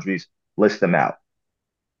these boundaries, list them out.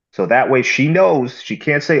 So that way she knows, she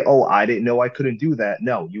can't say, oh, I didn't know I couldn't do that.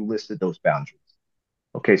 No, you listed those boundaries.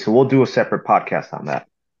 Okay. So we'll do a separate podcast on that.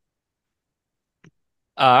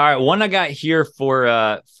 All right, one I got here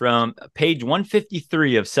from page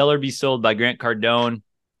 153 of Sell or Be Sold by Grant Cardone.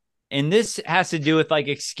 And this has to do with like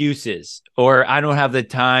excuses, or I don't have the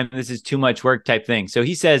time, this is too much work type thing. So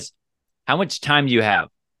he says, how much time do you have?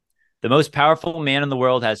 The most powerful man in the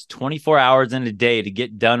world has 24 hours in a day to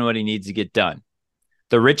get done what he needs to get done.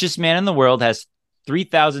 The richest man in the world has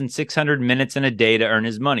 3,600 minutes in a day to earn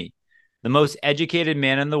his money. The most educated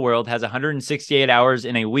man in the world has 168 hours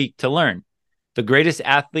in a week to learn. The greatest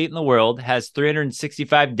athlete in the world has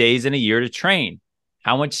 365 days in a year to train.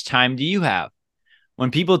 How much time do you have?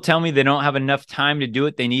 When people tell me they don't have enough time to do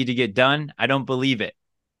what they need to get done, I don't believe it.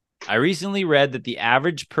 I recently read that the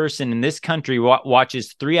average person in this country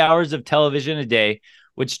watches 3 hours of television a day,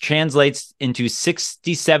 which translates into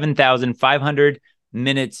 67,500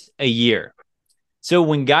 minutes a year. So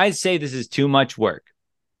when guys say this is too much work,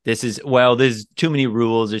 there's too many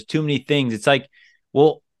rules, there's too many things, it's like,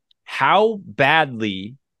 well, how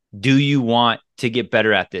badly do you want to get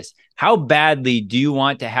better at this? How badly do you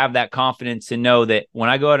want to have that confidence to know that when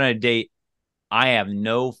I go out on a date, I have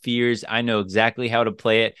no fears. I know exactly how to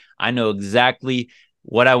play it. I know exactly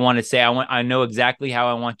what I want to say. I know exactly how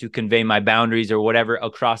I want to convey my boundaries or whatever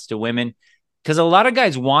across to women. Because a lot of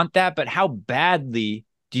guys want that, but how badly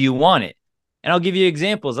do you want it? And I'll give you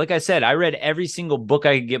examples. Like I said, I read every single book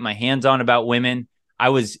I could get my hands on about women. I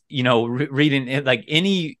was, reading like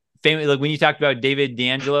any famous, like when you talked about David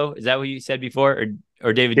D'Angelo, is that what you said before?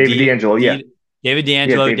 Or David D'Angelo, yeah. David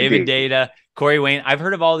D'Angelo, yeah, David Data, Corey Wayne. I've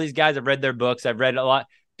heard of all these guys. I've read their books. I've read a lot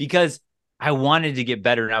because I wanted to get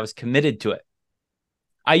better and I was committed to it.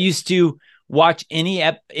 I used to watch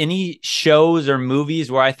any shows or movies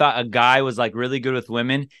where I thought a guy was like really good with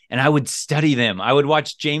women, and I would study them. I would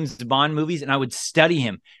watch James Bond movies and I would study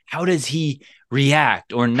him. How does he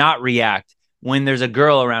react or not react when there's a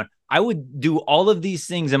girl around? I would do all of these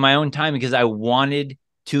things in my own time because I wanted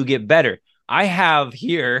to get better. I have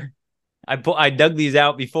here, I dug these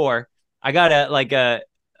out before. I got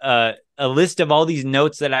a list of all these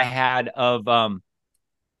notes that I had of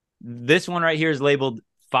this one right here is labeled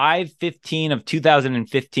 5/15 of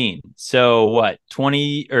 2015. So what,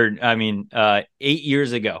 20 or 8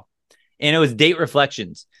 years ago. And it was date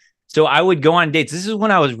reflections. So I would go on dates. This is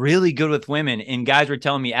when I was really good with women, and guys were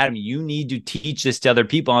telling me, Adam, you need to teach this to other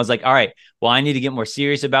people. And I was like, all right, well, I need to get more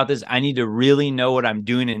serious about this. I need to really know what I'm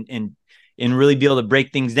doing and really be able to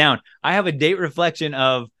break things down. I have a date reflection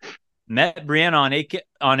of met Brianna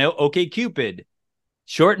on OkCupid.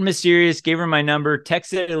 Short and mysterious, gave her my number,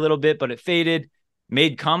 texted a little bit, but it faded.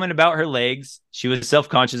 Made comment about her legs. She was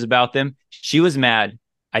self-conscious about them. She was mad.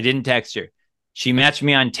 I didn't text her. She matched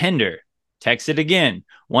me on Tinder. Texted again.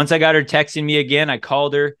 Once I got her texting me again, I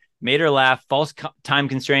called her, made her laugh. False time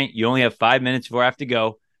constraint. You only have 5 minutes before I have to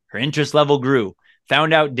go. Her interest level grew.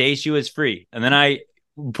 Found out day she was free. And then I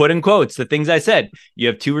put in quotes the things I said. You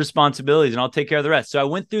have 2 responsibilities and I'll take care of the rest. So I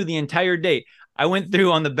went through the entire date. I went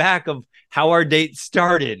through on the back of how our date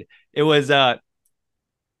started. It was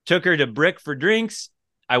took her to Brick for drinks.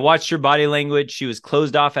 I watched her body language. She was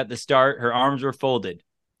closed off at the start. Her arms were folded.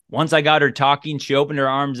 Once I got her talking, she opened her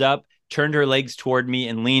arms up, turned her legs toward me,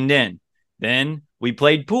 and leaned in. Then we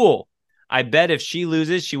played pool. I bet if she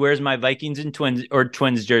loses, she wears my Vikings and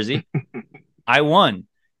Twins jersey. I won.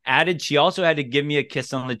 Added, she also had to give me a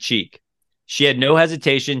kiss on the cheek. She had no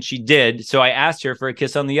hesitation. She did. So I asked her for a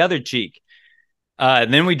kiss on the other cheek.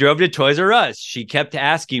 Then we drove to Toys R Us. She kept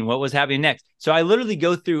asking what was happening next. So I literally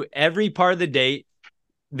go through every part of the date,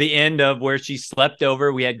 the end of where she slept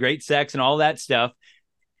over. We had great sex and all that stuff.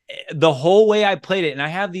 The whole way I played it. And I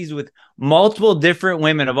have these with multiple different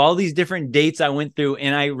women of all these different dates I went through,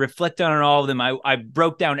 and I reflect on all of them. I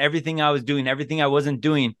broke down everything I was doing, everything I wasn't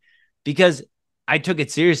doing, because I took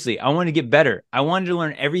it seriously. I wanted to get better. I wanted to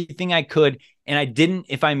learn everything I could. And I didn't,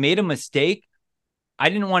 if I made a mistake, I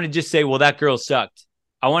didn't want to just say, well, that girl sucked.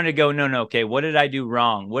 I wanted to go, no, okay, what did I do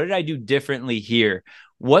wrong? What did I do differently here?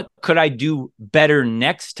 What could I do better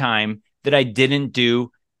next time that I didn't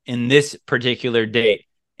do in this particular date?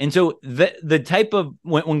 And so the type of,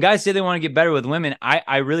 when guys say they want to get better with women,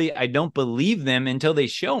 I don't believe them until they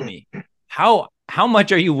show me. How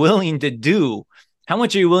much are you willing to do? How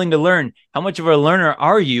much are you willing to learn? How much of a learner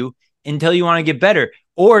are you until you want to get better?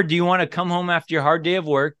 Or do you want to come home after your hard day of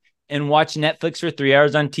work and watch Netflix for 3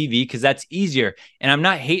 hours on TV because that's easier? And I'm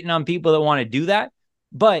not hating on people that want to do that,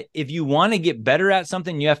 but if you want to get better at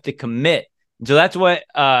something, you have to commit. So that's what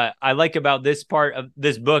I like about this part of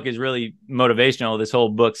this book is really motivational. This whole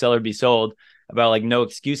book, Sell or Be Sold, about like no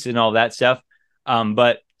excuses and all that stuff.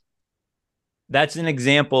 But that's an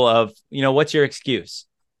example of, what's your excuse?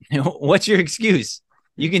 What's your excuse?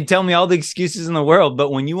 You can tell me all the excuses in the world,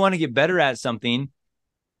 but when you want to get better at something,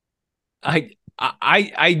 I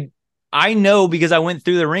know because I went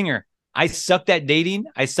through the ringer. I sucked at dating.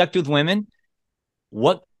 I sucked with women.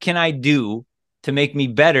 What can I do to make me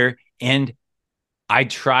better? And I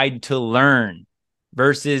tried to learn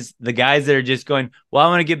versus the guys that are just going, well, I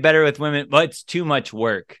want to get better with women, but it's too much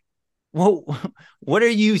work. Well, what are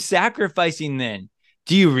you sacrificing then?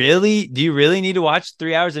 Do you really need to watch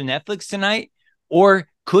 3 hours of Netflix tonight? Or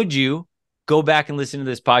could you go back and listen to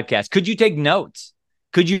this podcast? Could you take notes?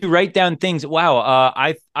 Could you write down things? Wow,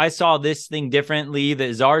 I saw this thing differently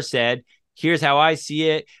that Czar said. Here's how I see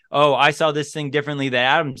it. Oh, I saw this thing differently that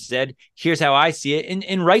Adam said. Here's how I see it.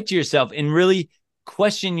 And write to yourself and really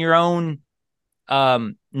question your own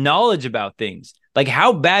knowledge about things. Like,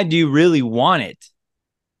 how bad do you really want it?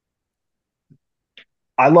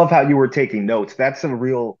 I love how you were taking notes. That's a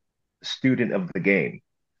real student of the game.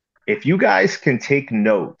 If you guys can take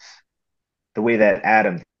notes the way that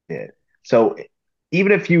Adam did. So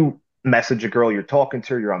even if you message a girl, you're talking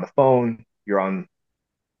to her, you're on the phone, you're on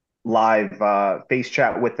live face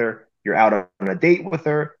chat with her, you're out on a date with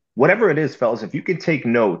her, whatever it is, fellas, if you can take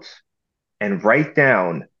notes and write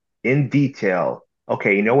down in detail,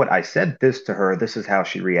 okay, you know what? I said this to her. This is how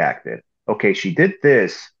she reacted. Okay, she did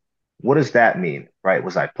this. What does that mean? Right?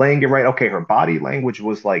 Was I playing it right? Okay, her body language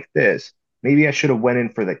was like this. Maybe I should have went in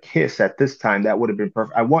for the kiss at this time. That would have been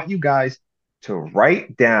perfect. I want you guys to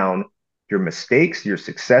write down your mistakes, your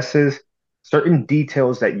successes, certain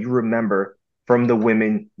details that you remember from the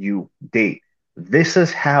women you date. This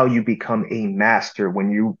is how you become a master when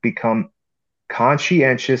you become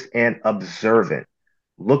conscientious and observant.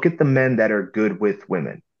 Look at the men that are good with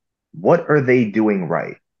women. What are they doing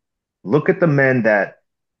right? Look at the men that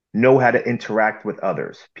know how to interact with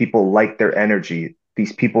others. People like their energy.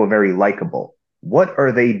 These people are very likable. What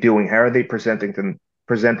are they doing? How are they presenting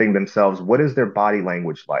themselves? What is their body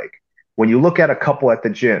language like? When you look at a couple at the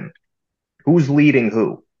gym, who's leading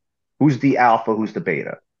who? Who's the alpha? Who's the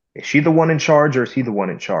beta? Is she the one in charge or is he the one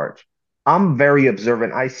in charge? I'm very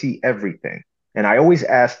observant. I see everything. And I always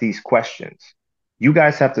ask these questions. You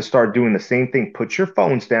guys have to start doing the same thing. Put your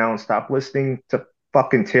phones down. Stop listening to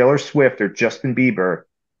fucking Taylor Swift or Justin Bieber.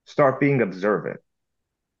 Start being observant.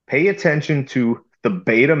 Pay attention to the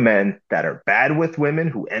beta men that are bad with women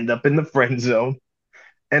who end up in the friend zone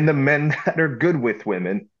and the men that are good with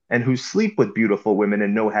women and who sleep with beautiful women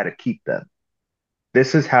and know how to keep them.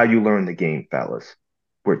 This is how you learn the game, fellas.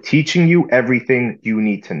 We're teaching you everything you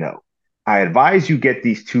need to know. I advise you get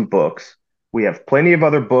these two books. We have plenty of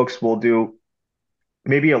other books. We'll do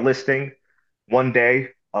maybe a listing one day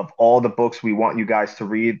of all the books we want you guys to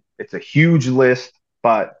read. It's a huge list,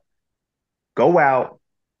 but go out,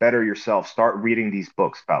 better yourself, start reading these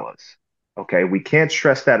books, fellas. Okay, we can't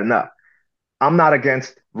stress that enough. I'm not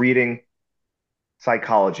against reading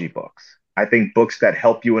psychology books. I think books that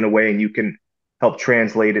help you in a way and you can help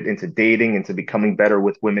translate it into dating, into becoming better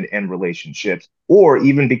with women and relationships, or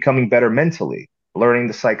even becoming better mentally, learning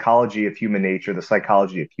the psychology of human nature, the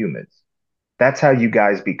psychology of humans. That's how you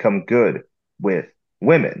guys become good with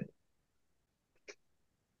women.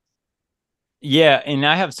 Yeah, and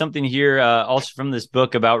I have something here also from this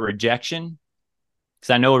book about rejection, because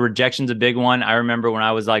I know rejection's a big one. I remember when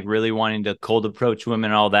I was like really wanting to cold approach women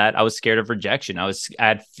and all that, I was scared of rejection. I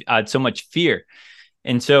had so much fear.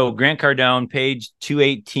 And so Grant Cardone, page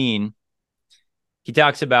 218, he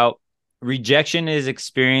talks about rejection is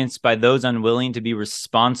experienced by those unwilling to be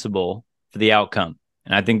responsible for the outcome.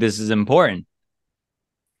 And I think this is important.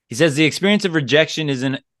 He says the experience of rejection is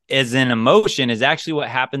an emotion is actually what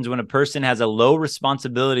happens when a person has a low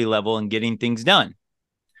responsibility level in getting things done.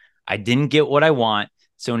 I didn't get what I want,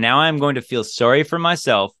 so now I'm going to feel sorry for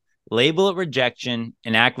myself, label it rejection,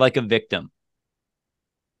 and act like a victim.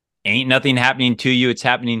 Ain't nothing happening to you. It's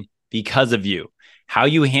happening because of you. How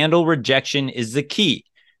you handle rejection is the key.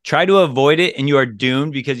 Try to avoid it and you are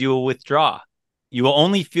doomed because you will withdraw. You will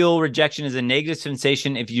only feel rejection as a negative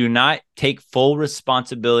sensation if you do not take full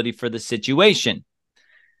responsibility for the situation.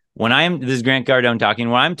 This is Grant Cardone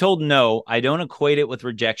talking, when I'm told no, I don't equate it with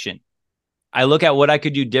rejection. I look at what I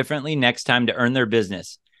could do differently next time to earn their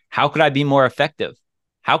business. How could I be more effective?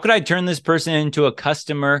 How could I turn this person into a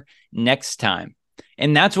customer next time?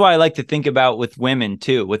 And that's why I like to think about with women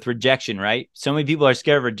too, with rejection, right? So many people are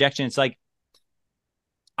scared of rejection. It's like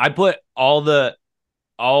I put all the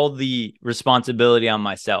responsibility on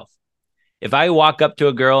myself. If I walk up to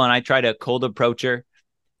a girl and I try to cold approach her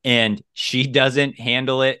and she doesn't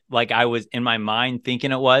handle it like I was in my mind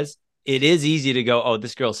thinking it is easy to go, oh,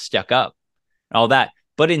 this girl's stuck up and all that.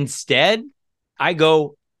 But instead, I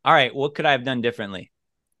go, all right, what could I have done differently?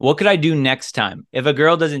 What could I do next time? If a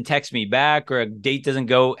girl doesn't text me back or a date doesn't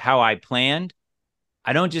go how I planned,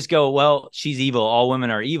 I don't just go, well, she's evil. All women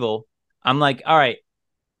are evil. I'm like, all right,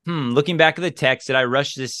 looking back at the text, did I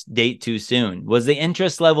rush this date too soon? Was the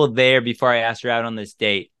interest level there before I asked her out on this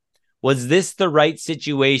date? Was this the right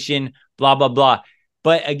situation? Blah, blah, blah.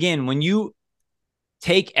 But again, when you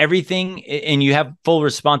take everything and you have full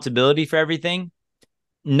responsibility for everything,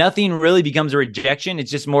 nothing really becomes a rejection. It's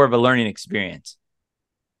just more of a learning experience.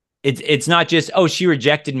 It's not just, oh, she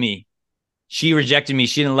rejected me. She rejected me.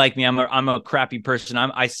 She didn't like me. I'm a crappy person.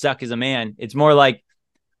 I suck as a man. It's more like,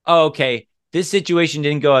 oh, okay, this situation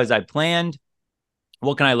didn't go as I planned.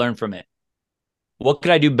 What can I learn from it? What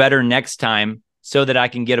could I do better next time so that I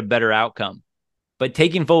can get a better outcome? But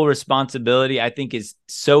taking full responsibility, I think, is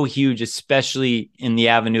so huge, especially in the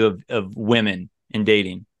avenue of women and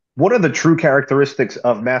dating. One of the true characteristics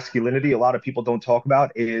of masculinity, a lot of people don't talk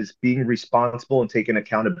about, is being responsible and taking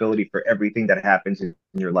accountability for everything that happens in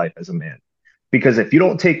your life as a man. Because if you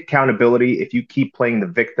don't take accountability, if you keep playing the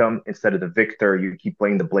victim instead of the victor, you keep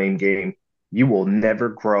playing the blame game, you will never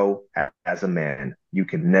grow as a man. You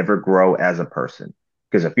can never grow as a person.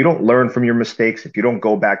 Because if you don't learn from your mistakes, if you don't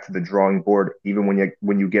go back to the drawing board, even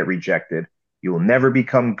when you get rejected, you will never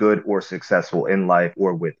become good or successful in life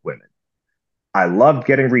or with women. I loved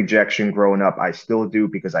getting rejection growing up. I still do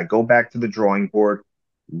because I go back to the drawing board.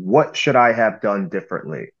 What should I have done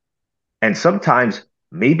differently? And sometimes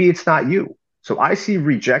maybe it's not you. So I see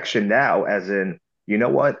rejection now as in, you know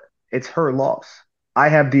what? It's her loss. I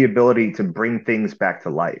have the ability to bring things back to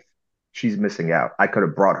life. She's missing out. I could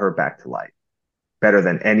have brought her back to life better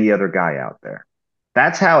than any other guy out there.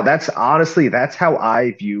 That's honestly, that's how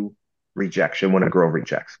I view rejection when a girl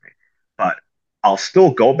rejects me. But I'll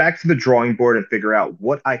still go back to the drawing board and figure out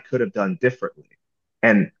what I could have done differently.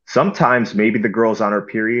 And sometimes maybe the girl's on her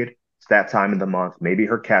period. It's that time of the month. Maybe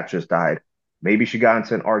her cat just died. Maybe she got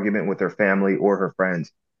into an argument with her family or her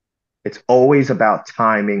friends. It's always about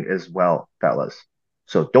timing as well, fellas.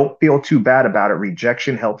 So don't feel too bad about it.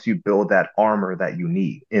 Rejection helps you build that armor that you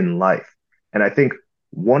need in life. And I think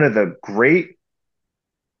one of the great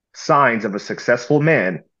signs of a successful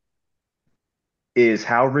man is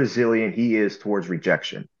how resilient he is towards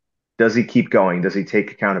rejection. Does he keep going? Does he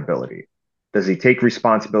take accountability? Does he take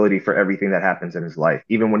responsibility for everything that happens in his life,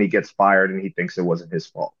 even when he gets fired and he thinks it wasn't his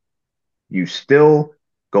fault? You still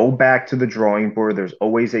go back to the drawing board. There's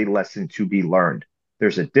always a lesson to be learned.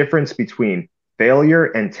 There's a difference between failure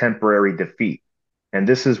and temporary defeat. And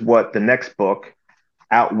this is what the next book,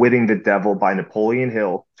 Outwitting the Devil by Napoleon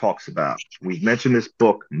Hill, talks about. We've mentioned this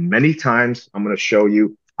book many times. I'm going to show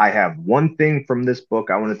you. I have one thing from this book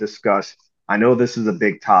I want to discuss. I know this is a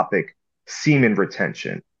big topic, semen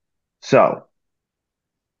retention. So,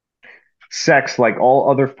 sex, like all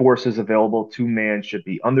other forces available to man, should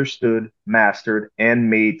be understood, mastered, and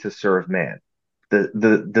made to serve man.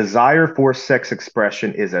 The desire for sex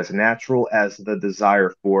expression is as natural as the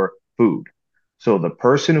desire for food. So the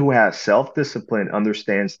person who has self-discipline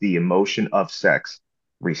understands the emotion of sex,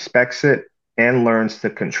 respects it, and learns to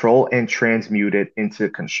control and transmute it into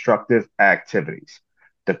constructive activities.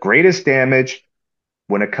 The greatest damage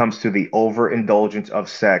when it comes to the overindulgence of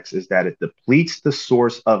sex is that it depletes the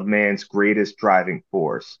source of man's greatest driving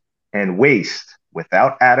force and wastes,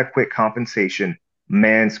 without adequate compensation,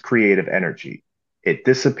 man's creative energy. It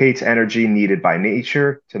dissipates energy needed by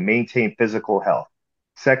nature to maintain physical health.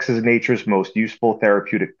 Sex is nature's most useful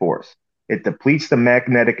therapeutic force. It depletes the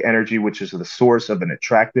magnetic energy, which is the source of an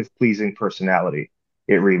attractive, pleasing personality.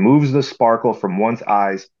 It removes the sparkle from one's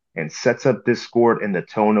eyes and sets up discord in the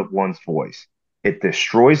tone of one's voice. It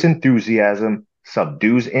destroys enthusiasm,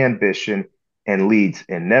 subdues ambition, and leads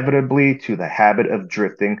inevitably to the habit of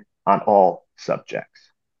drifting on all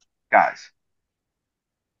subjects. Guys,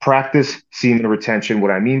 practice semen retention.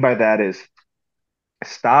 What I mean by that is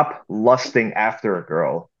stop lusting after a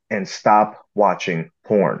girl and stop watching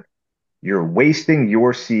porn. You're wasting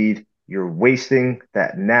your seed. You're wasting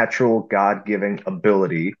that natural God-given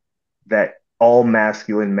ability that all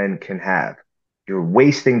masculine men can have. You're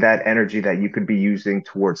wasting that energy that you could be using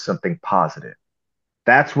towards something positive.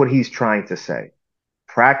 That's what he's trying to say.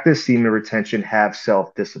 Practice semen retention, have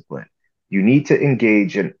self-discipline. You need to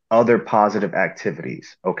engage in other positive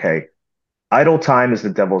activities, okay? Idle time is the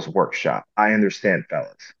devil's workshop. I understand,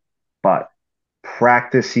 fellas. But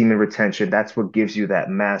practice semen retention. That's what gives you that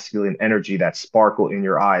masculine energy, that sparkle in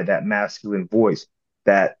your eye, that masculine voice,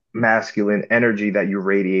 that masculine energy that you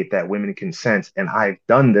radiate that women can sense. And I've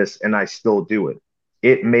done this and I still do it.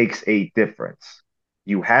 It makes a difference.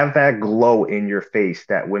 You have that glow in your face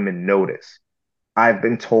that women notice. I've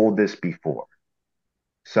been told this before.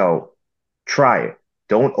 So try it.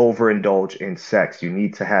 Don't overindulge in sex. You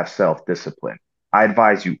need to have self-discipline. I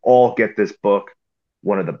advise you all get this book.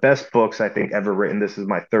 One of the best books I think ever written. This is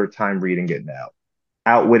my third time reading it now.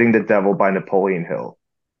 Outwitting the Devil by Napoleon Hill.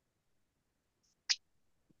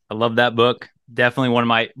 I love that book. Definitely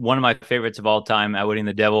one of my favorites of all time, Outwitting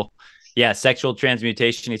the Devil. Yeah, sexual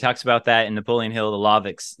transmutation. He talks about that in Napoleon Hill, the law of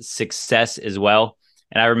success as well.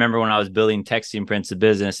 And I remember when I was building Texting Prince, the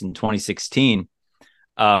business in 2016,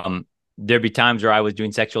 there'd be times where I was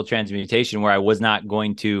doing sexual transmutation where I was not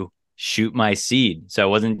going to shoot my seed. So I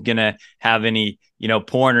wasn't going to have any,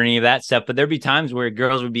 porn or any of that stuff. But there'd be times where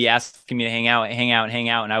girls would be asking me to hang out.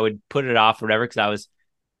 And I would put it off or whatever, because I was,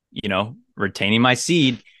 retaining my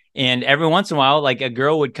seed. And every once in a while, like a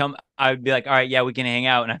girl would come, I would be like, all right, yeah, we can hang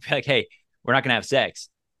out. And I'd be like, hey, we're not going to have sex.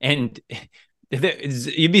 And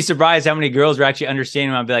you'd be surprised how many girls were actually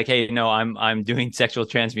understanding. I'd be like, hey, no, I'm doing sexual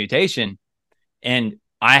transmutation. And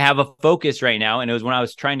I have a focus right now. And it was when I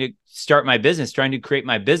was trying to start my business, trying to create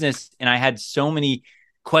my business. And I had so many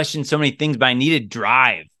questions, so many things, but I needed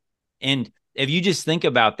drive. And if you just think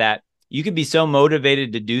about that, you could be so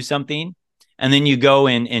motivated to do something, and then you go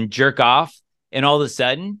in and jerk off, and all of a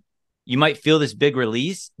sudden you might feel this big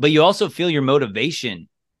release, but you also feel your motivation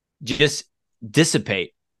just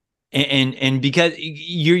dissipate. And because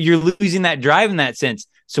you're losing that drive in that sense.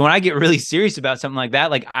 So when I get really serious about something like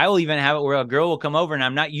that, like I will even have it where a girl will come over and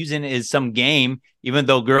I'm not using it as some game, even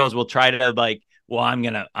though girls will try to like, well, I'm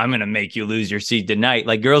going to make you lose your seed tonight.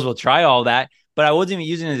 Like girls will try all that, but I wasn't even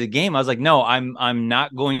using it as a game. I was like, no, I'm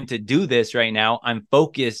not going to do this right now. I'm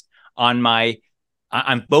focused on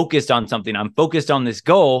something. I'm focused on this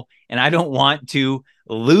goal, and I don't want to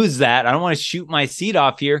lose that. I don't want to shoot my seed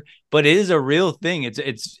off here, but it is a real thing.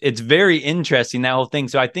 It's very interesting, that whole thing.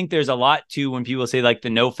 So I think there's a lot to when people say like the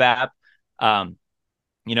no-fap,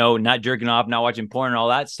 not jerking off, not watching porn and all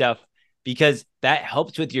that stuff, because that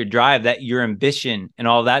helps with your drive, that your ambition and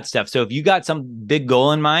all that stuff. So if you got some big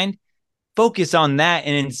goal in mind, focus on that.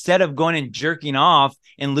 And instead of going and jerking off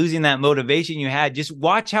and losing that motivation you had, just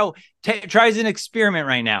watch how, try as an experiment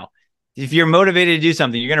right now. If you're motivated to do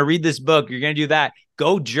something, you're going to read this book, you're going to do that,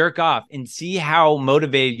 go jerk off and see how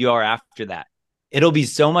motivated you are after that. It'll be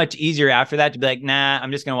so much easier after that to be like, nah,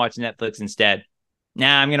 I'm just going to watch Netflix instead.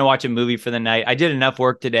 Nah, I'm going to watch a movie for the night. I did enough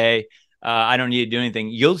work today. I don't need to do anything.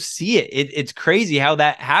 You'll see it. It's crazy how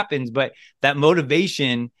that happens, but that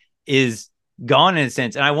motivation is gone in a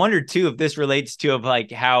sense. And I wonder too if this relates to of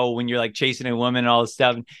like how when you're like chasing a woman and all this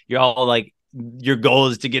stuff, you're all like your goal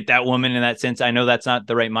is to get that woman in that sense. I know that's not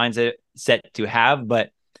the right mindset set to have,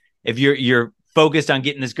 but if you're focused on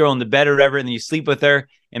getting this girl in the bed or whatever, and then you sleep with her,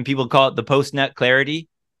 and people call it the post nut clarity,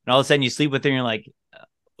 and all of a sudden you sleep with her and you're like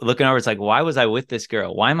looking over, it's like, why was I with this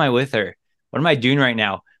girl? Why am I with her? What am I doing right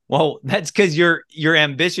now? Well, that's because your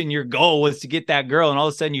ambition, your goal was to get that girl, and all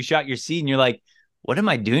of a sudden you shot your seed, and you're like, what am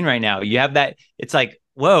I doing right now? You have that. It's like,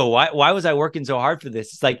 whoa, why was I working so hard for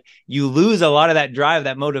this? It's like you lose a lot of that drive,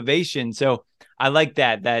 that motivation. So I like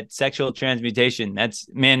that sexual transmutation. That's,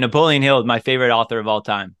 man, Napoleon Hill is my favorite author of all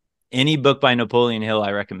time. Any book by Napoleon Hill,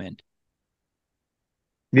 I recommend.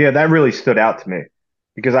 Yeah, that really stood out to me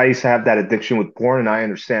because I used to have that addiction with porn, and I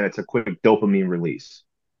understand it's a quick dopamine release.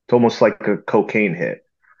 It's almost like a cocaine hit.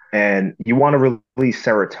 And you want to release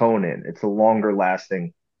serotonin. It's a longer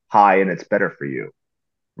lasting high and it's better for you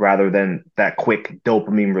rather than that quick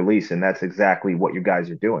dopamine release. And that's exactly what you guys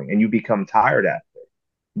are doing. And you become tired after.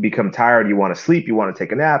 You become tired, you want to sleep, you want to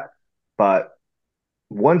take a nap. But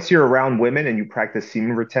once you're around women and you practice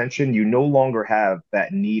semen retention, you no longer have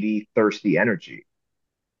that needy, thirsty energy.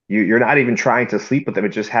 You're not even trying to sleep with them. It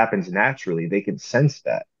just happens naturally. They can sense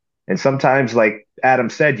that. And sometimes, like Adam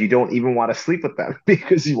said, you don't even want to sleep with them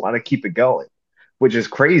because you want to keep it going, which is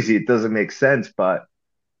crazy. It doesn't make sense, but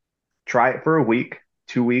try it for a week,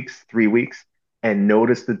 2 weeks, 3 weeks, and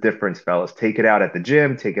notice the difference, fellas. Take it out at the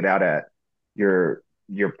gym, take it out at your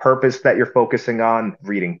purpose that you're focusing on,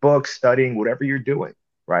 reading books, studying, whatever you're doing,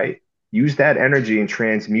 right? Use that energy and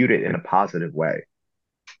transmute it in a positive way.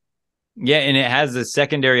 Yeah, and it has the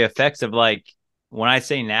secondary effects of like when I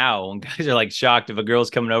say now, when guys are like shocked if a girl's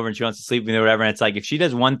coming over and she wants to sleep with me or whatever, and it's like if she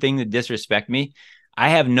does one thing to disrespect me, I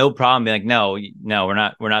have no problem being like, no, no,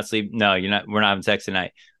 we're not sleep, no, we're not having sex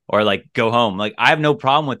tonight, or like go home. Like I have no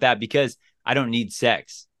problem with that because I don't need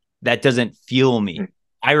sex. That doesn't fuel me.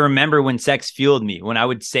 I remember when sex fueled me, when I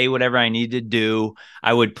would say whatever I needed to do,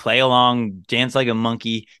 I would play along, dance like a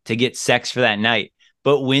monkey to get sex for that night.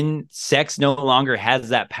 But when sex no longer has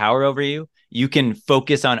that power over you, you can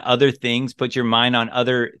focus on other things, put your mind on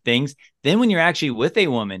other things. Then when you're actually with a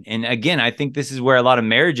woman, and again, I think this is where a lot of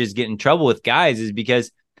marriages get in trouble with guys is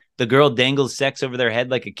because the girl dangles sex over their head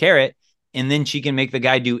like a carrot, and then she can make the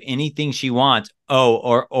guy do anything she wants.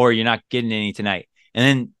 Oh, or you're not getting any tonight. And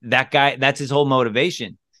then that guy, that's his whole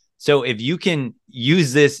motivation. So if you can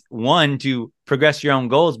use this, one, to progress your own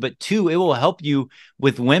goals, but two, it will help you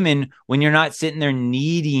with women when you're not sitting there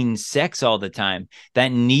needing sex all the time. That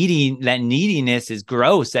neediness is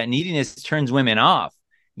gross. That neediness turns women off.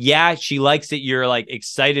 Yeah, she likes it. You're like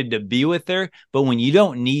excited to be with her, but when you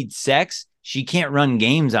don't need sex, she can't run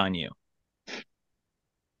games on you.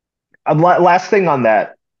 Last thing on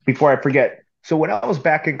that before I forget. So when I was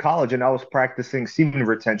back in college and I was practicing semen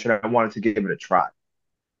retention, I wanted to give it a try.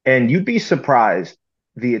 And you'd be surprised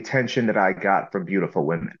the attention that I got from beautiful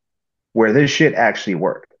women, where this shit actually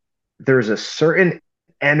worked. There's a certain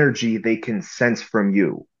energy they can sense from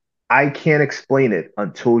you. I can't explain it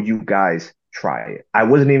until you guys try it. I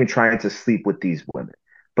wasn't even trying to sleep with these women,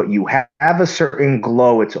 but you have a certain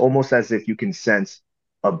glow. It's almost as if you can sense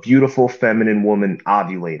a beautiful feminine woman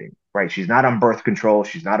ovulating, right? She's not on birth control.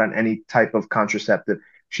 She's not on any type of contraceptive.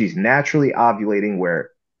 She's naturally ovulating where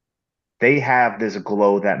they have this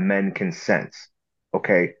glow that men can sense,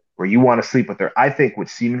 okay? Where you want to sleep with her. I think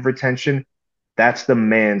with semen retention, that's the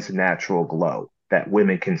man's natural glow that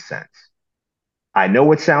women can sense. I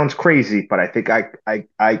know it sounds crazy, but I think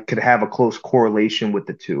I could have a close correlation with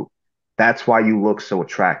the two. That's why you look so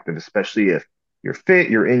attractive, especially if you're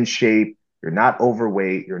fit, you're in shape, you're not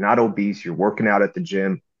overweight, you're not obese, you're working out at the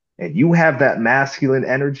gym, and you have that masculine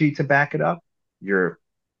energy to back it up. You're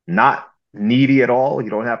not needy at all.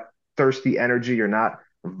 You don't have thirsty energy. You're not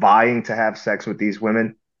vying to have sex with these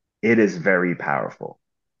women. It is very powerful.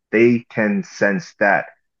 They can sense that.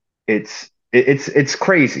 It's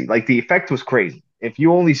crazy. Like the effect was crazy. If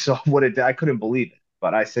you only saw what it did, I couldn't believe it.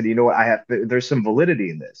 But I said, you know what? There's some validity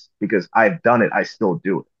in this because I've done it. I still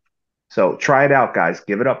do it. So try it out, guys.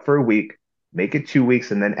 Give it up for a week, make it 2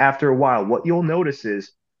 weeks. And then after a while, what you'll notice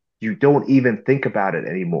is you don't even think about it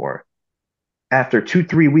anymore. After 2,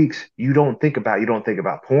 3 weeks, you don't think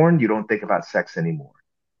about porn, you don't think about sex anymore.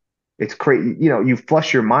 It's crazy. You know, you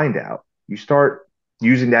flush your mind out. You start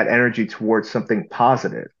using that energy towards something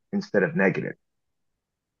positive instead of negative.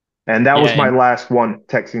 And that Yeah, was my and last one,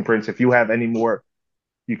 Texting Prince. If you have any more,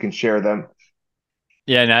 you can share them.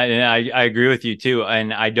 yeah, and I agree with you too.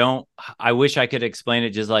 And I wish I could explain it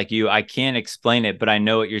just like you. I can't explain it, but I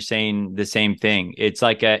know what you're saying, the same thing. It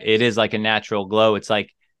is like a natural glow. It's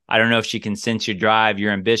like, I don't know if she can sense your drive,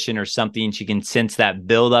 your ambition or something. She can sense that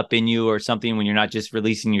build up in you or something when you're not just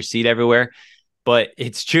releasing your seed everywhere. But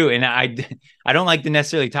it's true. And I don't like to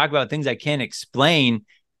necessarily talk about things I can't explain,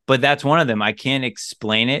 but that's one of them. I can't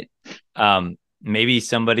explain it. Maybe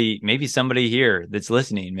somebody here that's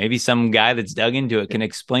listening, maybe some guy that's dug into it can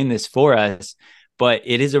explain this for us, but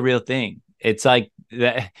it is a real thing. It's like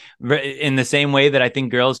that, in the same way that I think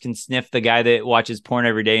girls can sniff the guy that watches porn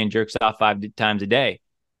every day and jerks off 5 times a day.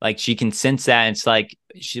 Like she can sense that, and it's like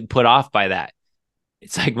she's put off by that.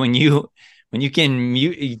 It's like when you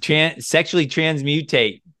can sexually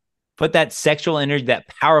transmutate, put that sexual energy, that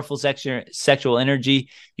powerful sexual energy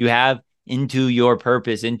you have into your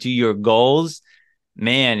purpose, into your goals.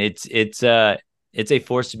 Man, it's a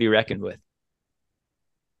force to be reckoned with.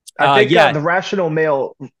 I think Yeah, the rational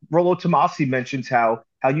male, Rollo Tomasi mentions how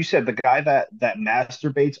you said the guy that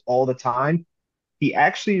masturbates all the time, he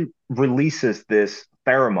actually releases this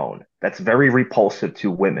pheromone that's very repulsive to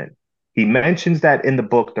women. He mentions that in the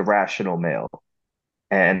book, The Rational Male,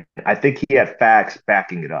 and I think he had facts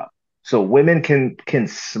backing it up. So women can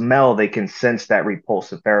smell, they can sense that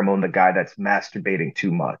repulsive pheromone, the guy that's masturbating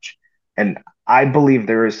too much. And I believe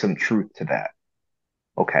there is some truth to that.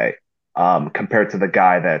 Okay. Compared to the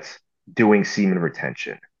guy that's doing semen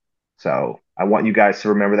retention. So I want you guys to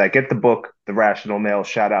remember that. Get the book, The Rational Male.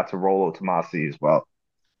 Shout out to Rollo Tomasi as well.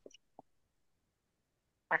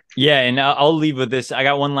 yeah, and I'll leave with this. I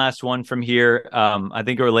got one last one from here. I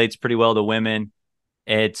think it relates pretty well to women.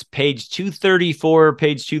 It's page 234,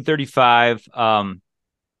 page 235.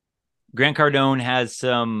 Grant Cardone has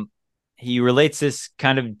he relates this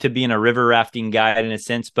kind of to being a river rafting guide in a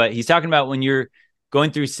sense, but he's talking about when you're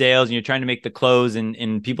going through sales and you're trying to make the close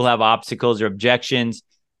and people have obstacles or objections.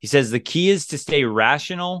 He says the key is to stay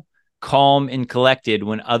rational, calm, and collected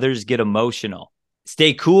when others get emotional.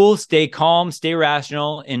 Stay cool, stay calm, stay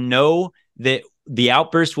rational, and know that the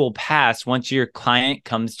outburst will pass once your client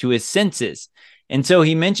comes to his senses. And so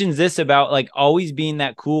he mentions this about like always being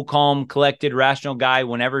that cool, calm, collected, rational guy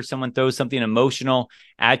whenever someone throws something emotional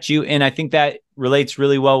at you. And I think that relates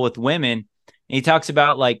really well with women. And he talks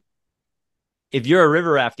about like, if you're a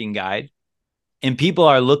river rafting guide and people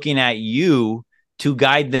are looking at you to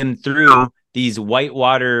guide them through these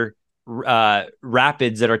whitewater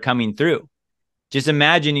rapids that are coming through, just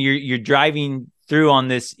imagine you're driving through on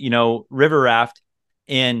this, river raft,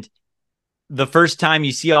 and the first time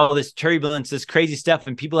you see all this turbulence, this crazy stuff,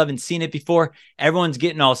 and people haven't seen it before, everyone's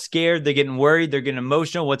getting all scared. They're getting worried. They're getting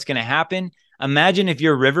emotional. What's going to happen? Imagine if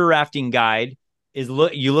your river rafting guide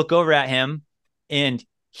you look over at him and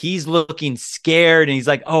he's looking scared and he's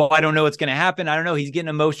like, oh, I don't know what's going to happen. I don't know. He's getting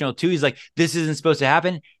emotional too. He's like, this isn't supposed to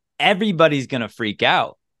happen. Everybody's going to freak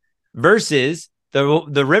out versus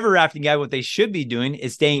the river rafting guy. What they should be doing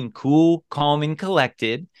is staying cool, calm, and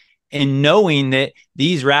collected, and knowing that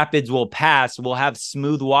these rapids will pass, will have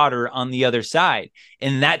smooth water on the other side.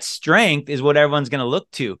 And that strength is what everyone's going to look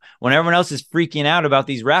to. When everyone else is freaking out about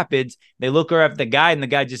these rapids, they look over at the guide, and the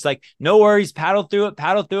guy just like, no worries, paddle through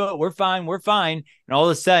it. We're fine. And all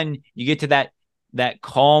of a sudden you get to that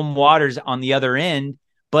calm waters on the other end.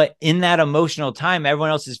 But in that emotional time,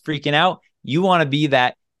 everyone else is freaking out. You want to be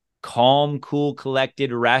that calm, cool,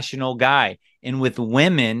 collected, rational guy. And with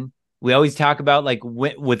women, we always talk about like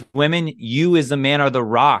with women, you as the man are the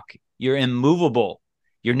rock. You're immovable.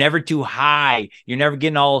 You're never too high. You're never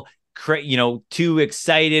getting all, too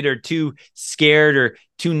excited or too scared or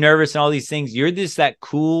too nervous and all these things. You're just that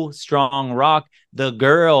cool, strong rock. The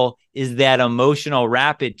girl is that emotional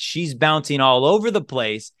rapid. She's bouncing all over the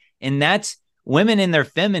place. And that's women in their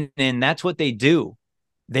feminine. That's what they do.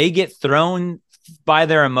 They get thrown by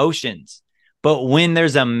their emotions. But when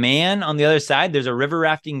there's a man on the other side, there's a river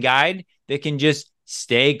rafting guide that can just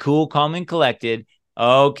stay cool, calm, and collected.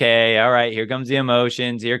 Okay, all right, here comes the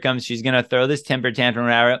emotions. Here comes, she's going to throw this temper tantrum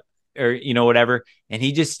or whatever. And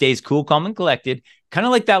he just stays cool, calm, and collected. Kind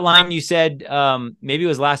of like that line you said, maybe it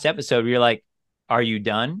was last episode, where you're like, are you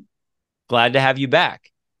done? Glad to have you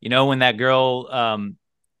back. When that girl,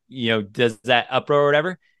 does that uproar or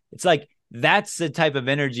whatever. It's like, that's the type of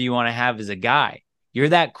energy you want to have as a guy. You're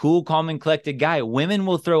that cool, calm, and collected guy. Women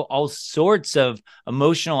will throw all sorts of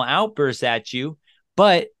emotional outbursts at you,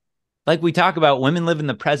 but like we talk about, women live in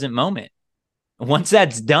the present moment. Once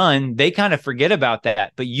that's done, they kind of forget about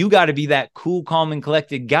that. But you got to be that cool, calm, and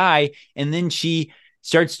collected guy. And then she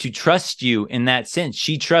starts to trust you in that sense.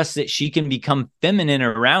 She trusts that she can become feminine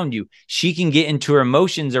around you. She can get into her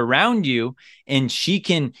emotions around you, and she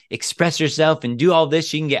can express herself and do all this.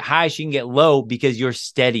 She can get high, she can get low because you're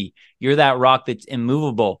steady. You're that rock that's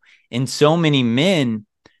immovable. And so many men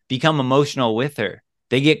become emotional with her.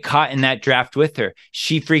 They get caught in that draft with her.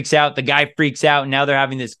 She freaks out. The guy freaks out. And now they're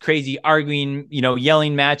having this crazy arguing,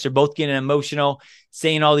 yelling match. They're both getting emotional,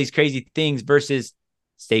 saying all these crazy things versus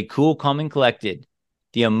stay cool, calm, and collected.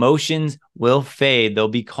 The emotions will fade. There'll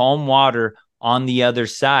be calm water on the other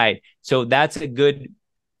side. So that's a good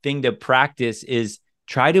thing to practice, is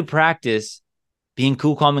try to practice being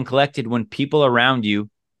cool, calm, and collected when people around you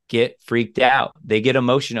get freaked out. They get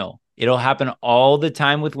emotional. It'll happen all the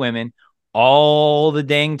time with women, all the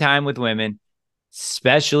dang time with women,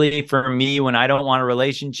 especially for me when I don't want a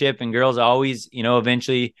relationship, and girls always,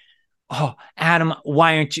 eventually, oh, Adam,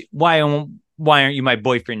 why aren't you my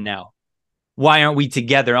boyfriend now? Why aren't we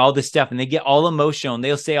together? All this stuff. And they get all emotional and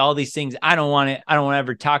they'll say all these things. I don't want it. I don't want to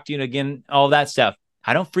ever talk to you again. All that stuff.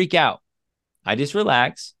 I don't freak out. I just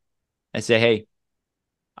relax. I say, hey,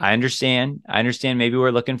 I understand. Maybe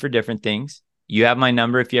we're looking for different things. You have my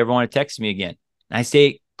number if you ever want to text me again. And I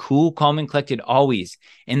stay cool, calm, and collected always.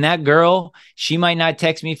 And that girl, she might not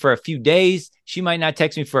text me for a few days. She might not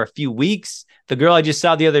text me for a few weeks. The girl I just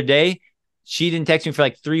saw the other day, she didn't text me for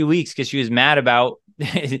like 3 weeks because she was mad about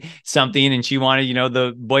something and she wanted,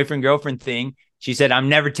 the boyfriend girlfriend thing. She said, I'm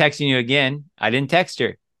never texting you again. I didn't text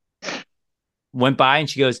her. Went by and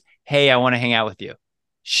she goes, hey, I want to hang out with you.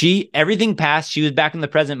 Everything passed. She was back in the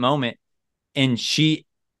present moment, and she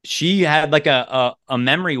had like a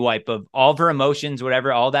memory wipe of all of her emotions,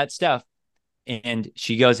 whatever, all that stuff. And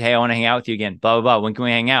she goes, hey, I want to hang out with you again. Blah, blah, blah. When can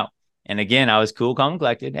we hang out? And again, I was cool, calm,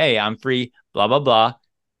 collected. Hey, I'm free. Blah, blah, blah.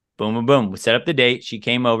 Boom, boom, boom. We set up the date. She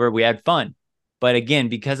came over. We had fun. But again,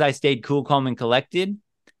 because I stayed cool, calm, and collected,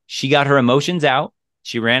 she got her emotions out.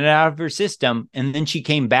 She ran it out of her system. And then she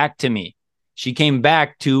came back to me. She came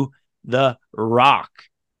back to the rock.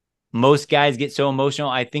 Most guys get so emotional.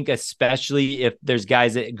 I think especially if there's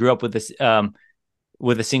guys that grew up with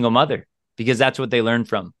a single mother, because that's what they learn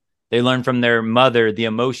from. They learn from their mother, the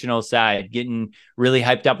emotional side, getting really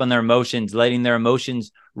hyped up on their emotions, letting their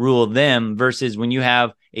emotions rule them, versus when you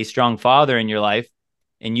have a strong father in your life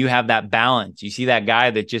and you have that balance. You see that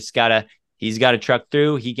guy that he's got to truck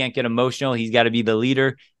through. He can't get emotional. He's got to be the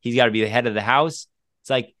leader. He's got to be the head of the house. It's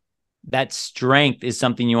like that strength is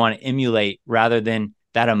something you want to emulate rather than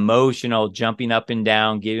that emotional jumping up and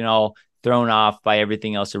down, getting all thrown off by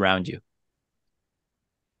everything else around you.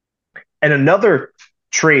 And another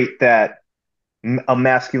trait that a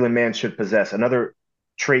masculine man should possess, another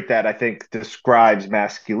trait that I think describes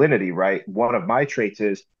masculinity, right? One of my traits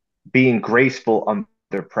is being graceful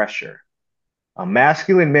under pressure. A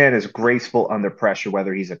masculine man is graceful under pressure,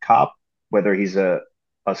 whether he's a cop, whether he's a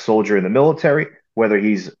soldier in the military, whether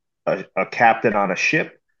he's a captain on a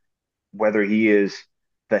ship, whether he is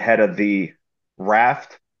the head of the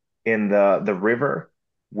raft in the river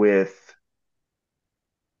with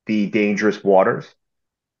the dangerous waters.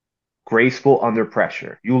 Graceful under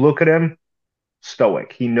pressure. You look at him,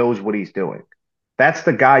 stoic. He knows what he's doing. That's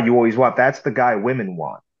the guy you always want. That's the guy women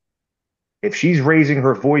want. If she's raising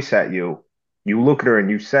her voice at you, you look at her and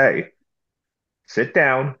you say, sit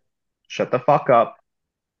down, shut the fuck up.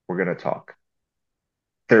 We're going to talk.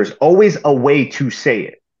 There's always a way to say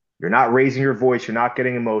it. You're not raising your voice. You're not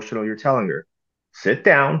getting emotional. You're telling her, sit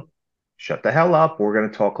down, shut the hell up. We're going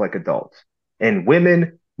to talk like adults. And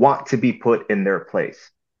women want to be put in their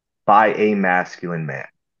place by a masculine man.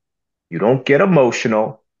 You don't get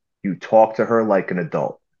emotional. You talk to her like an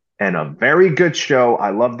adult. And a very good show.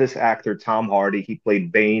 I love this actor, Tom Hardy. He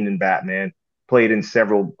played Bane in Batman, played in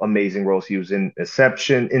several amazing roles. He was in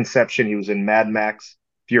Inception. He was in Mad Max,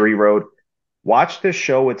 Fury Road. Watch this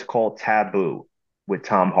show. It's called Taboo with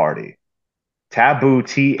Tom Hardy. Taboo,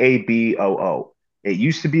 Taboo. It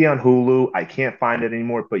used to be on Hulu. I can't find it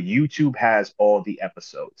anymore, but YouTube has all the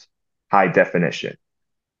episodes, high definition.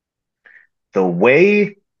 The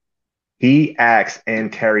way he acts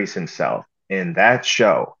and carries himself in that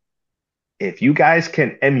show, if you guys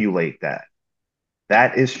can emulate that,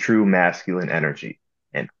 that is true masculine energy.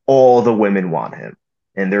 And all the women want him.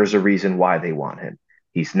 And there's a reason why they want him.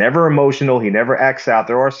 He's never emotional. He never acts out.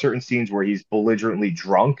 There are certain scenes where he's belligerently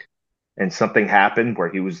drunk and something happened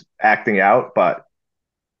where he was acting out. But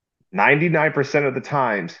 99% of the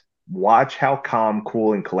times, watch how calm,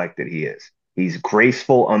 cool, and collected he is. He's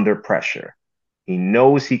graceful under pressure. He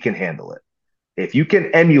knows he can handle it. If you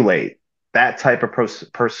can emulate that type of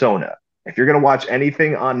persona, if you're going to watch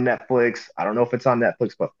anything on Netflix, I don't know if it's on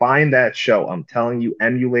Netflix, but find that show. I'm telling you,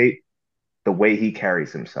 emulate the way he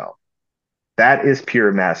carries himself. That is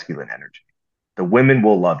pure masculine energy. The women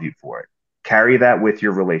will love you for it. Carry that with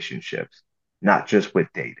your relationships, not just with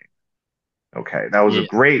dating. Okay. That was a Yeah.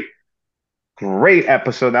 great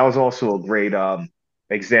episode. That was also a great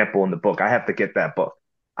example in the book. I have to get that book.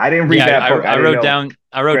 I didn't read Yeah, that book. I I didn't wrote know down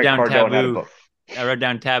I wrote Grant down Cardone had a Taboo. book. I wrote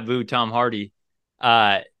down Taboo, Tom Hardy.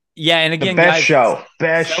 Yeah, and The again, guys,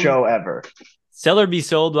 best sell show ever. sell or be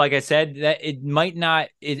sold. Like I said, that it might not.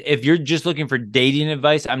 If you're just looking for dating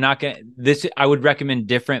advice, I'm not gonna. This I would recommend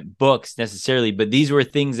different books necessarily, but these were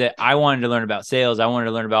things that I wanted to learn about sales. I wanted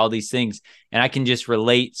to learn about all these things, and I can just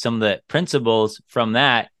relate some of the principles from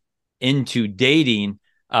that into dating.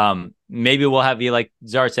 Maybe we'll have you, like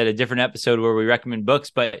Zar said, a different episode where we recommend books,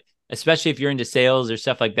 but especially if you're into sales or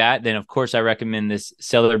stuff like that, then of course I recommend this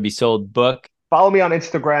Sell or Be Sold book. Follow me on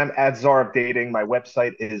Instagram at Czar of Dating. My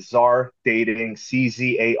website is Czar Dating,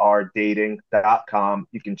 CZAR dating.com.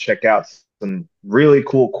 You can check out some really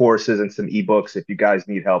cool courses and some ebooks if you guys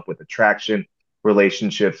need help with attraction,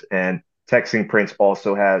 relationships, and texting. Prince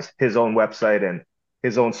also has his own website and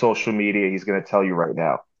his own social media. He's going to tell you right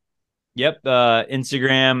now. Yep.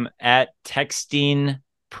 Instagram at texting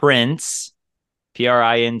prince,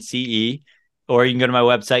 PRINCE, or you can go to my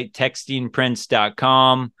website,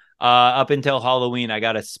 textingprince.com. Up until Halloween, I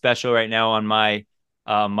got a special right now on my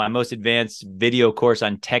my most advanced video course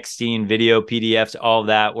on texting, video PDFs, all of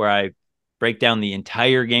that, where I break down the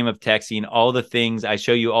entire game of texting, all the things. I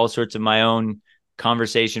show you all sorts of my own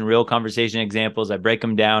real conversation examples. I break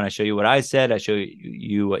them down. I show you what I said. I show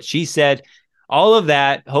you what she said. All of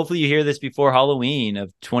that. Hopefully you hear this before Halloween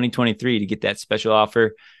of 2023 to get that special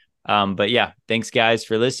offer. But yeah, thanks guys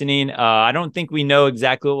for listening. I don't think we know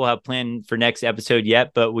exactly what we'll have planned for next episode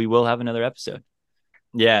yet, but we will have another episode.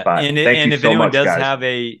 Yeah. But thank you And if so anyone much, does guys. have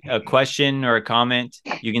a question or a comment,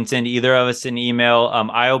 you can send either of us an email.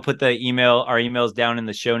 I'll put our emails down in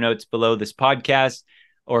the show notes below this podcast,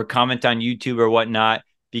 or comment on YouTube or whatnot,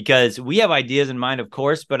 because we have ideas in mind, of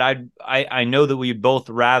course, but I know that we both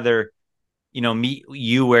rather meet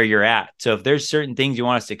you where you're at. So if there's certain things you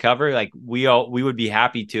want us to cover, like we would be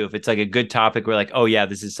happy to. If it's like a good topic, we're like, oh yeah,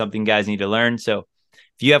 this is something guys need to learn. So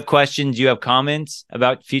if you have questions, you have comments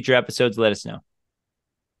about future episodes, let us know.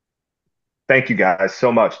 Thank you guys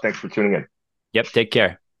so much. Thanks for tuning in. Yep. Take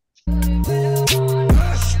care.